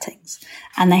settings.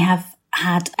 And they have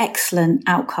had excellent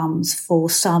outcomes for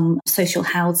some social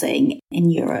housing in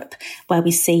Europe, where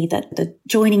we see that the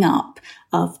joining up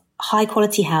of high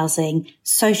quality housing,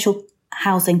 social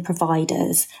housing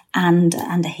providers and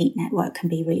a heat network can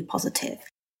be really positive.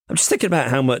 I'm just thinking about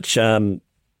how much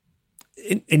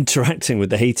interacting with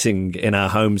the heating in our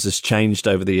homes has changed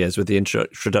over the years with the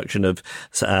introduction of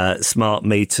smart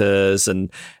meters and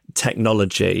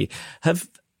technology. Have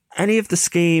any of the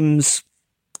schemes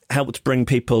helped bring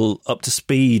people up to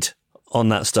speed on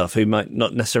that stuff who might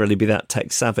not necessarily be that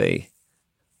tech savvy?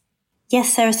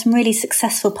 Yes, there are some really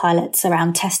successful pilots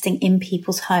around testing in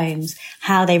people's homes,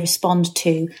 how they respond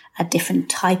to a different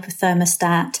type of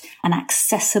thermostat, an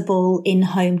accessible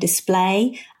in-home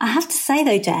display. I have to say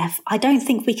though, Jeff, I don't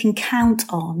think we can count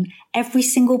on every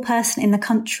single person in the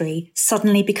country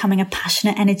suddenly becoming a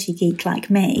passionate energy geek like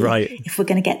me, right, if we're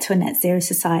going to get to a net zero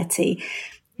society.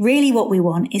 Really what we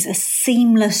want is a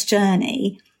seamless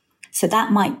journey. So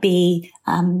that might be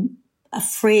a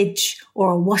fridge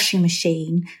or a washing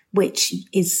machine, which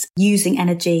is using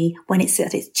energy when it's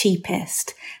at its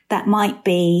cheapest. That might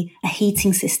be a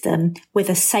heating system with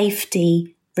a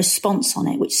safety response on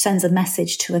it, which sends a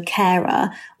message to a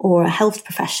carer or a health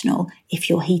professional if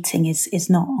your heating is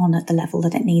not on at the level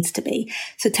that it needs to be.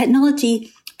 So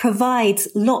technology provides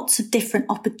lots of different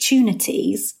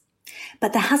opportunities,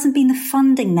 but there hasn't been the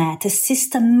funding there to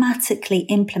systematically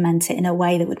implement it in a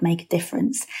way that would make a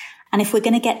difference. And if we're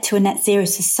going to get to a net zero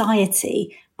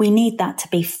society, we need that to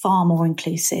be far more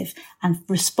inclusive and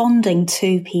responding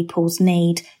to people's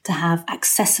need to have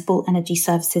accessible energy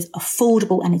services,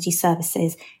 affordable energy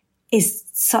services, is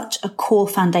such a core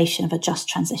foundation of a just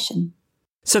transition.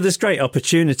 So there's great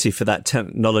opportunity for that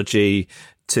technology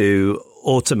to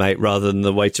automate rather than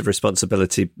the weight of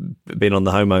responsibility being on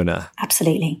the homeowner.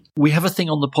 Absolutely. We have a thing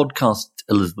on the podcast,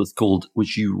 Elizabeth, called,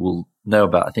 which you will know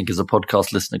about, I think, as a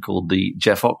podcast listener, called the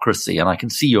Jeffocracy. And I can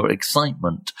see your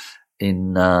excitement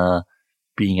in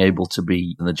being able to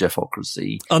be in the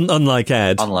Jeffocracy. Unlike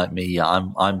Ed. Unlike me, yeah.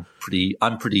 I'm pretty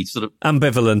sort of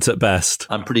ambivalent at best.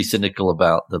 I'm pretty cynical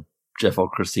about the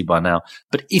Jeffocracy by now.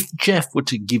 But if Jeff were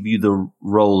to give you the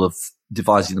role of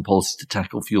devising the policies to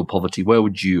tackle fuel poverty, where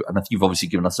would you, and I think you've obviously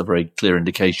given us a very clear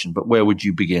indication, but where would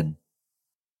you begin?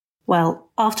 Well,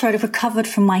 after I'd have recovered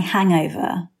from my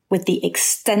hangover with the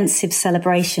extensive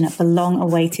celebration of the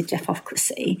long-awaited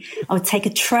Jeffocracy, I would take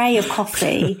a tray of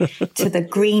coffee to the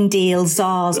Green Deal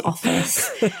Czar's office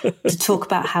to talk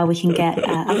about how we can get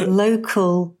a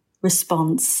local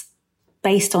response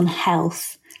based on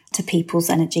health to people's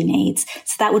energy needs.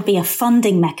 So that would be a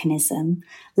funding mechanism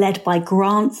led by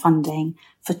grant funding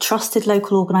for trusted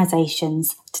local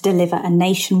organisations to deliver a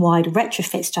nationwide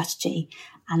retrofit strategy,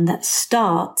 and that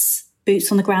starts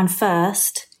boots on the ground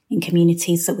first in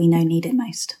communities that we know need it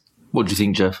most. What do you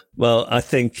think, Jeff? Well, I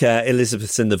think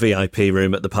Elizabeth's in the VIP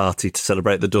room at the party to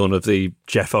celebrate the dawn of the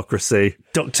Jeffocracy.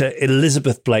 Dr.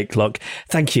 Elizabeth Blakelock,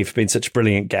 thank you for being such a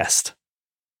brilliant guest.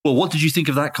 Well, what did you think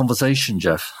of that conversation,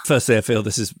 Jeff? Firstly, I feel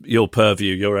this is your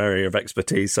purview, your area of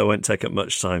expertise, so I won't take up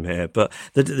much time here. But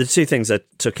the two things I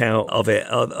took out of it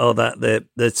are that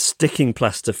the sticking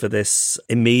plaster for this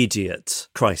immediate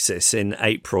crisis in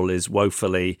April is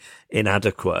woefully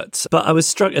inadequate. But I was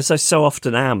struck, as I so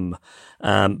often am,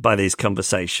 by these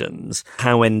conversations,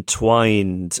 how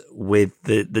entwined with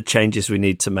the changes we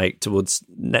need to make towards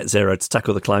net zero to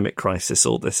tackle the climate crisis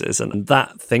all this is. And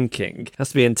that thinking has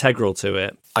to be integral to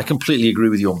it. I completely agree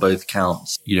with you on both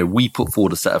counts. You know, we put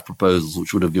forward a set of proposals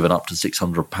which would have given up to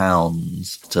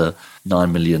 £600 to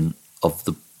 9 million of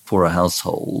the poorer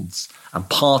households. And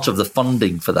part of the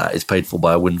funding for that is paid for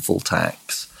by a windfall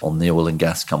tax on the oil and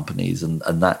gas companies. And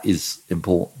that is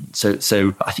important.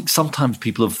 So I think sometimes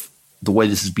people have, the way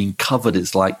this has been covered,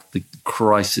 it's like the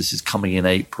crisis is coming in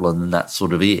April and then that's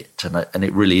sort of it. And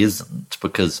it really isn't,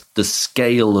 because the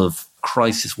scale of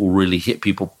crisis will really hit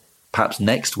people perhaps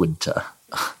next winter.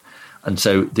 And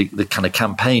so the kind of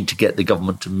campaign to get the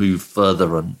government to move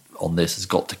further on this has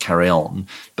got to carry on.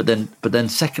 But then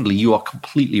secondly, you are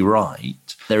completely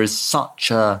right. There is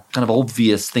such a kind of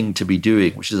obvious thing to be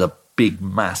doing, which is a big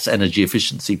mass energy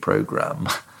efficiency program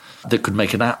that could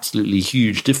make an absolutely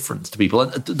huge difference to people.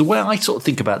 And the way I sort of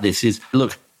think about this is,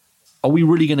 look, are we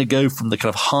really going to go from the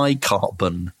kind of high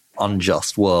carbon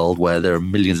unjust world where there are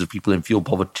millions of people in fuel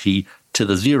poverty to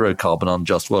the zero carbon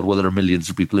unjust world where there are millions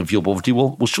of people in fuel poverty?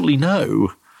 Well, surely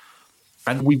no.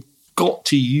 And we've got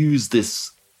to use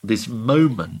this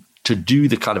moment to do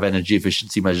the kind of energy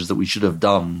efficiency measures that we should have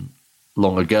done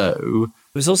long ago.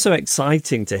 It was also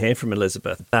exciting to hear from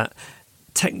Elizabeth that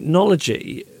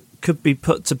technology could be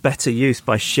put to better use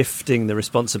by shifting the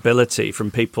responsibility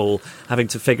from people having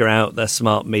to figure out their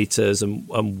smart meters and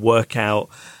work out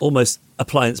almost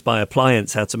appliance by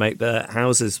appliance how to make their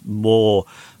houses more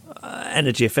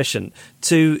energy efficient,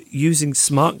 to using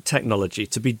smart technology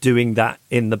to be doing that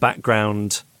in the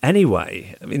background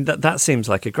anyway. I mean, that seems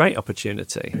like a great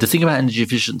opportunity. The thing about energy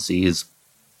efficiency is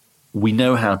we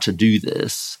know how to do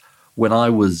this. When I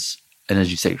was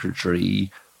Energy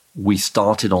Secretary, we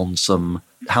started on some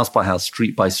house-by-house,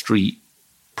 street-by-street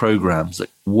programs that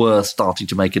were starting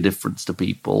to make a difference to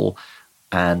people,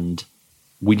 and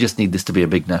we just need this to be a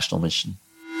big national mission.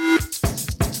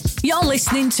 You're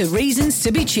listening to Reasons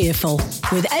to be Cheerful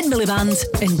with Ed Miliband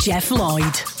and Jeff Lloyd.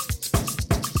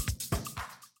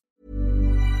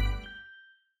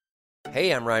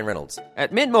 Hey, I'm Ryan Reynolds.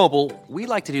 At Mint Mobile, we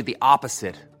like to do the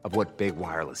opposite of what Big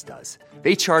Wireless does.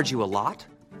 They charge you a lot,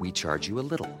 we charge you a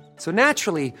little. So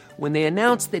naturally, when they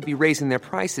announced they'd be raising their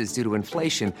prices due to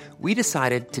inflation, we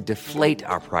decided to deflate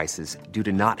our prices due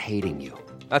to not hating you.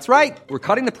 That's right. We're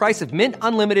cutting the price of Mint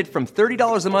Unlimited from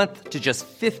 $30 a month to just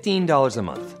 $15 a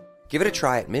month. Give it a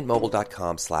try at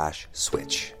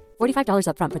mintmobile.com/switch. $45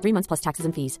 up front for 3 months plus taxes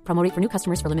and fees. Promo rate for new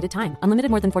customers for limited time.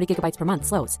 Unlimited more than 40 gigabytes per month.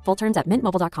 Slows full terms at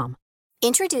mintmobile.com.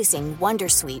 Introducing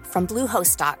Wondersuite from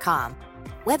Bluehost.com.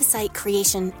 Website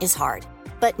creation is hard,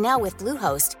 but now with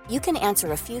Bluehost, you can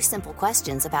answer a few simple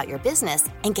questions about your business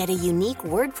and get a unique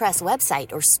WordPress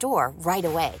website or store right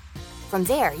away. From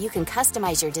there, you can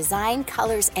customize your design,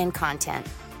 colors, and content.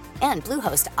 And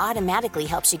Bluehost automatically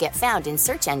helps you get found in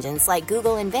search engines like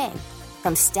Google and Bing.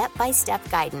 From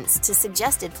step-by-step guidance to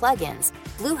suggested plugins,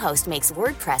 Bluehost makes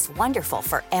WordPress wonderful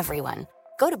for everyone.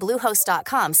 Go to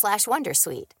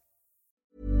bluehost.com/wondersuite.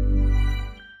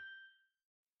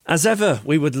 As ever,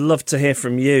 we would love to hear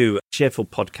from you,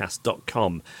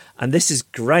 cheerfulpodcast.com. And this is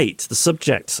great. The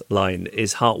subject line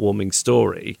is Heartwarming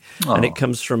Story. And it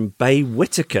comes from Bay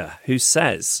Whitaker, who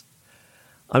says,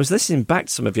 I was listening back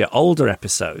to some of your older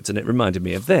episodes and it reminded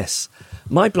me of this.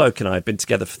 My bloke and I have been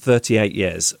together for 38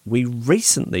 years. We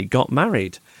recently got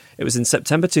married. It was in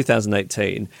September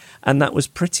 2018, and that was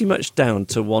pretty much down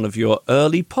to one of your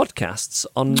early podcasts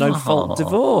on no-fault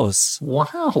divorce.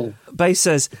 Wow. Bay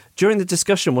says, during the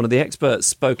discussion, one of the experts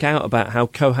spoke out about how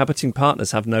cohabiting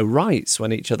partners have no rights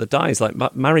when each other dies,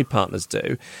 like married partners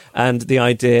do, and the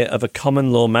idea of a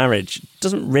common law marriage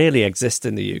doesn't really exist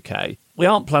in the UK. We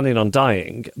aren't planning on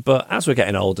dying, but as we're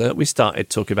getting older, we started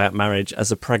talking about marriage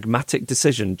as a pragmatic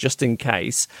decision just in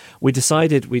case. We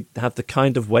decided we'd have the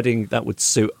kind of wedding that would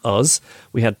suit us.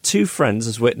 We had 2 friends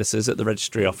as witnesses at the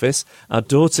registry office. Our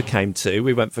daughter came too.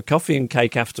 We went for coffee and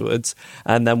cake afterwards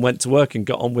and then went to work and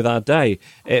got on with our day.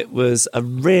 It was a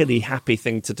really happy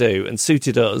thing to do and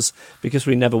suited us because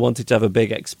we never wanted to have a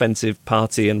big expensive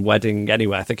party and wedding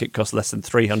anyway. I think it cost less than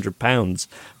 £300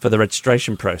 for the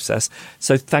registration process.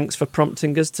 So thanks for prompting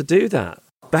us to do that.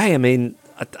 Bay, I mean,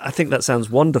 I think that sounds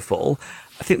wonderful.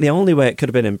 I think the only way it could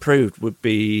have been improved would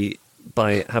be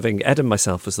by having Ed and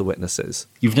myself as the witnesses.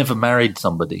 You've never married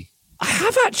somebody? I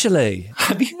have actually.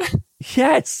 Have you?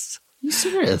 Yes. Are you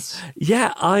serious?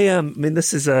 Yeah, I mean,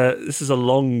 this is a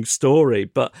long story,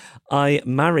 but I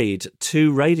married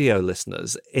 2 radio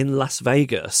listeners in Las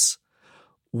Vegas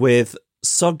with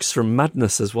Suggs from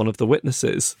Madness as one of the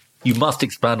witnesses. You must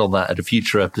expand on that at a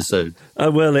future episode.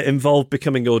 Well, it involved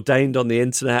becoming ordained on the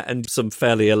internet and some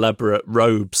fairly elaborate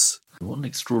robes. What an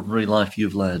extraordinary life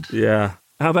you've led. Yeah.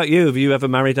 How about you? Have you ever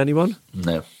married anyone?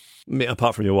 No.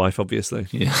 Apart from your wife, obviously.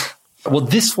 Yeah. Well,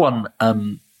 this one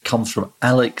comes from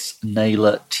Alex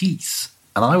Naylor Teese.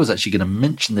 And I was actually going to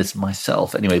mention this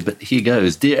myself anyway, but here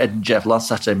goes. Dear Ed and Jeff, last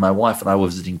Saturday my wife and I were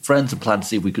visiting friends and planned to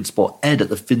see if we could spot Ed at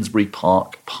the Finsbury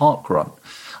Park run.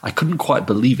 I couldn't quite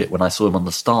believe it when I saw him on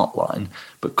the start line,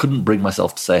 but couldn't bring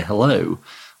myself to say hello.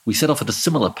 We set off at a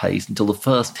similar pace until the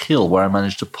first hill where I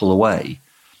managed to pull away.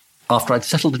 After I'd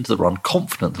settled into the run,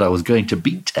 confident that I was going to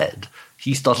beat Ed,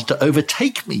 he started to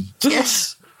overtake me.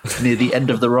 Yes! Near the end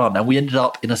of the run, and we ended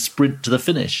up in a sprint to the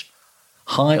finish.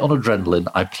 High on adrenaline,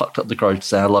 I plucked up the courage to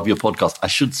say, I love your podcast. I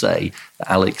should say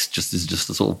that Alex is just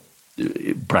a sort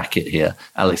of bracket here.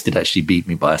 Alex did actually beat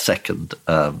me by a second.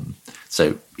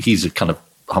 So he's a kind of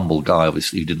humble guy,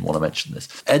 obviously, who didn't want to mention this.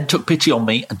 Ed took pity on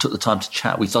me and took the time to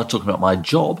chat. We started talking about my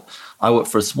job. I work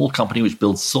for a small company which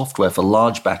builds software for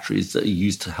large batteries that are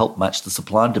used to help match the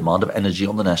supply and demand of energy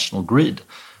on the national grid.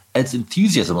 Ed's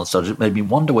enthusiasm on the subject made me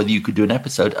wonder whether you could do an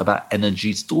episode about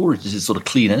energy storage. This is sort of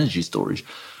clean energy storage.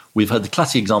 We've heard the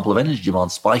classic example of energy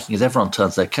demand spiking as everyone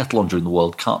turns their kettle on during the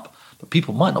World Cup, but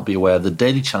people might not be aware of the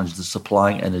daily challenges of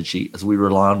supplying energy as we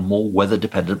rely on more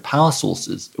weather-dependent power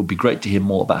sources. It would be great to hear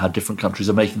more about how different countries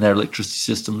are making their electricity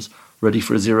systems ready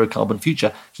for a zero-carbon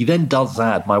future. He then does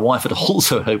add, my wife had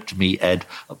also hoped to meet Ed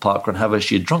at Parkrun. However,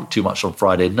 she had drunk too much on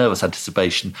Friday, nervous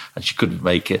anticipation, and she couldn't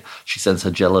make it. She sends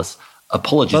her jealous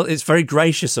apologies. Well, it's very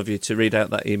gracious of you to read out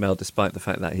that email despite the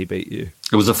fact that he beat you.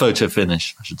 It was a photo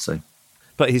finish, I should say.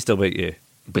 But he still beat you.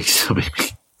 But he still beat me.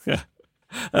 Yeah.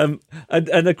 And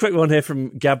a quick one here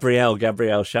from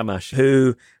Gabrielle Shamash,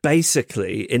 who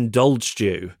basically indulged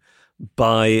you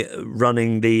by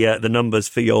running the numbers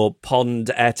for your pond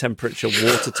air temperature,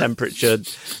 water temperature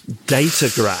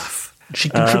data graph. She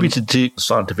contributed to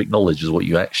scientific knowledge is what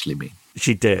you actually mean.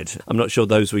 She did. I'm not sure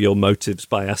those were your motives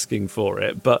by asking for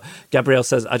it, but Gabrielle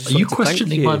says, I just Are you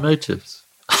questioning my motives?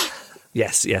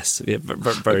 Yes, yeah,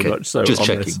 very okay. much so. Just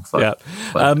checking. Yeah.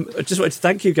 I just wanted to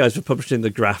thank you guys for publishing the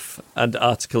graph and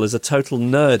article. As a total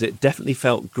nerd, it definitely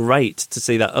felt great to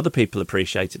see that other people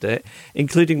appreciated it,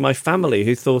 including my family,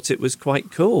 who thought it was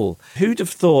quite cool. Who'd have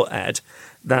thought, Ed,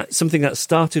 that something that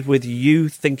started with you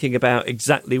thinking about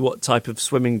exactly what type of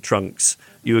swimming trunks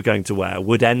you were going to wear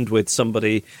would end with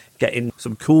somebody getting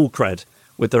some cool cred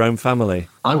with their own family?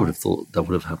 I would have thought that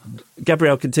would have happened.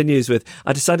 Gabrielle continues with,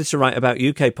 I decided to write about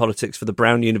UK politics for the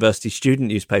Brown University student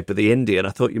newspaper, The Indian.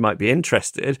 I thought you might be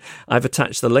interested. I've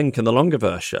attached the link and the longer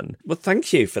version. Well,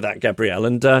 thank you for that, Gabrielle.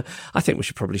 And I think we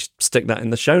should probably stick that in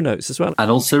the show notes as well.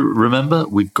 And also, remember,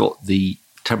 we've got the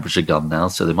temperature gun now,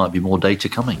 so there might be more data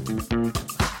coming.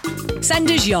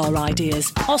 Send us your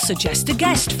ideas or suggest a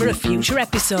guest for a future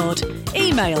episode.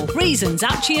 Email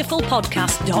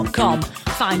reasons@cheerfulpodcast.com.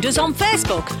 Find us on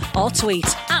Facebook or tweet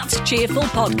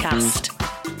 @cheerfulpodcast.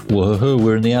 Whoa,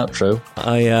 we're in the outro.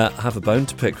 I have a bone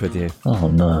to pick with you. Oh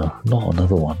no, not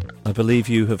another one. I believe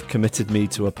you have committed me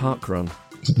to a park run.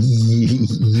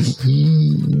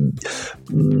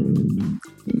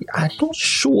 I'm not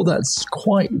sure that's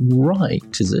quite right,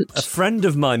 is it? A friend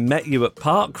of mine met you at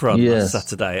Parkrun last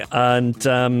Saturday, and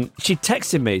she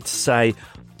texted me to say,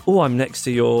 "Oh, I'm next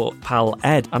to your pal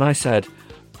Ed," and I said,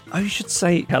 "Oh, you should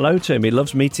say hello to him. He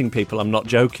loves meeting people. I'm not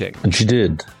joking." And she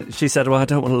did. She said, "Well, I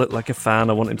don't want to look like a fan.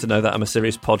 I want him to know that I'm a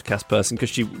serious podcast person," because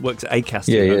she works at Acast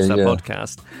and hosts that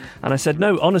podcast. And I said,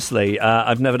 "No, honestly,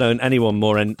 I've never known anyone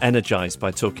more energized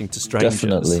by talking to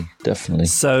strangers." Definitely.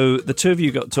 So the two of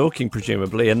you got talking,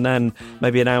 presumably, and then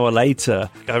maybe an hour later,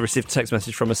 I received a text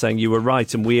message from her saying you were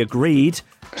right, and we agreed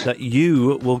that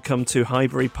you will come to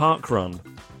Highbury Parkrun.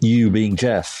 You being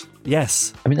Jeff.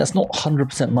 Yes. I mean, that's not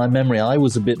 100% my memory. I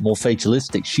was a bit more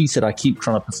fatalistic. She said, I keep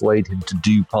trying to persuade him to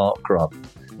do Parkrun,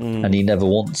 and he never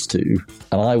wants to.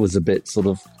 And I was a bit sort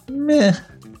of, meh.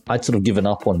 I'd sort of given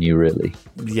up on you, really.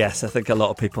 Yes, I think a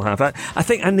lot of people have. I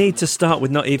think I need to start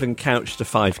with not even couch to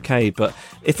 5K, but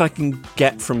if I can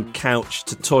get from couch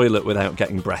to toilet without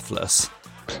getting breathless,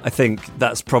 I think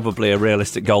that's probably a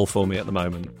realistic goal for me at the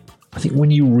moment. I think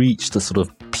when you reach the sort of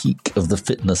peak of the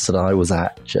fitness that I was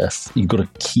at, Jeff, you've got to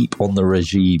keep on the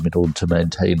regime in order to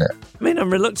maintain it. I mean, I'm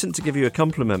reluctant to give you a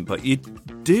compliment, but you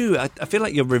do. I feel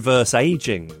like you're reverse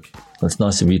aging. That's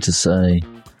nice of you to say.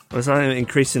 Whereas I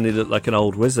increasingly look like an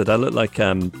old wizard. I look like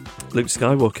Luke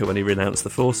Skywalker when he renounced the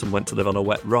Force and went to live on a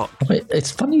wet rock. I mean, it's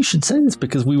funny you should say this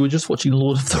because we were just watching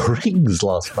Lord of the Rings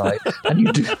last night, and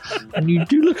you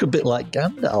do look a bit like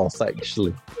Gandalf.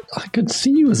 Actually, I could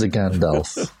see you as a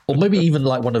Gandalf, or maybe even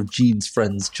like one of Gene's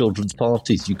friends' children's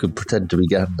parties. You could pretend to be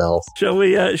Gandalf. Shall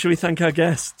we thank our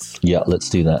guests? Yeah, let's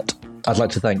do that. I'd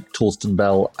like to thank Torsten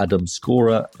Bell, Adam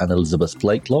Scorer and Elizabeth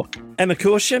Blakelock. Emma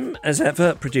Corsham, as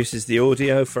ever, produces the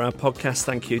audio for our podcast.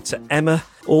 Thank you to Emma.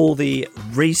 All the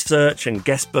research and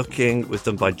guest booking was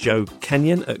done by Joe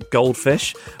Kenyon at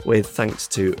Goldfish, with thanks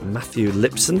to Matthew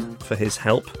Lipson for his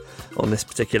help on this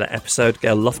particular episode.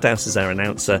 Gail Lofthouse is our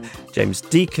announcer. James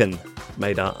Deacon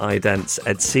made our idents.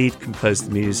 Ed Seed composed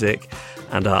the music,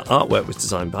 and our artwork was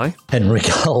designed by Henrik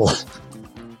Hull.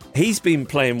 He's been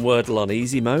playing Wordle on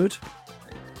easy mode.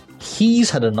 He's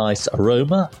had a nice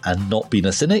aroma and not been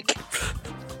a cynic.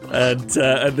 And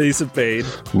these have been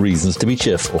Reasons to be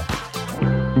Cheerful.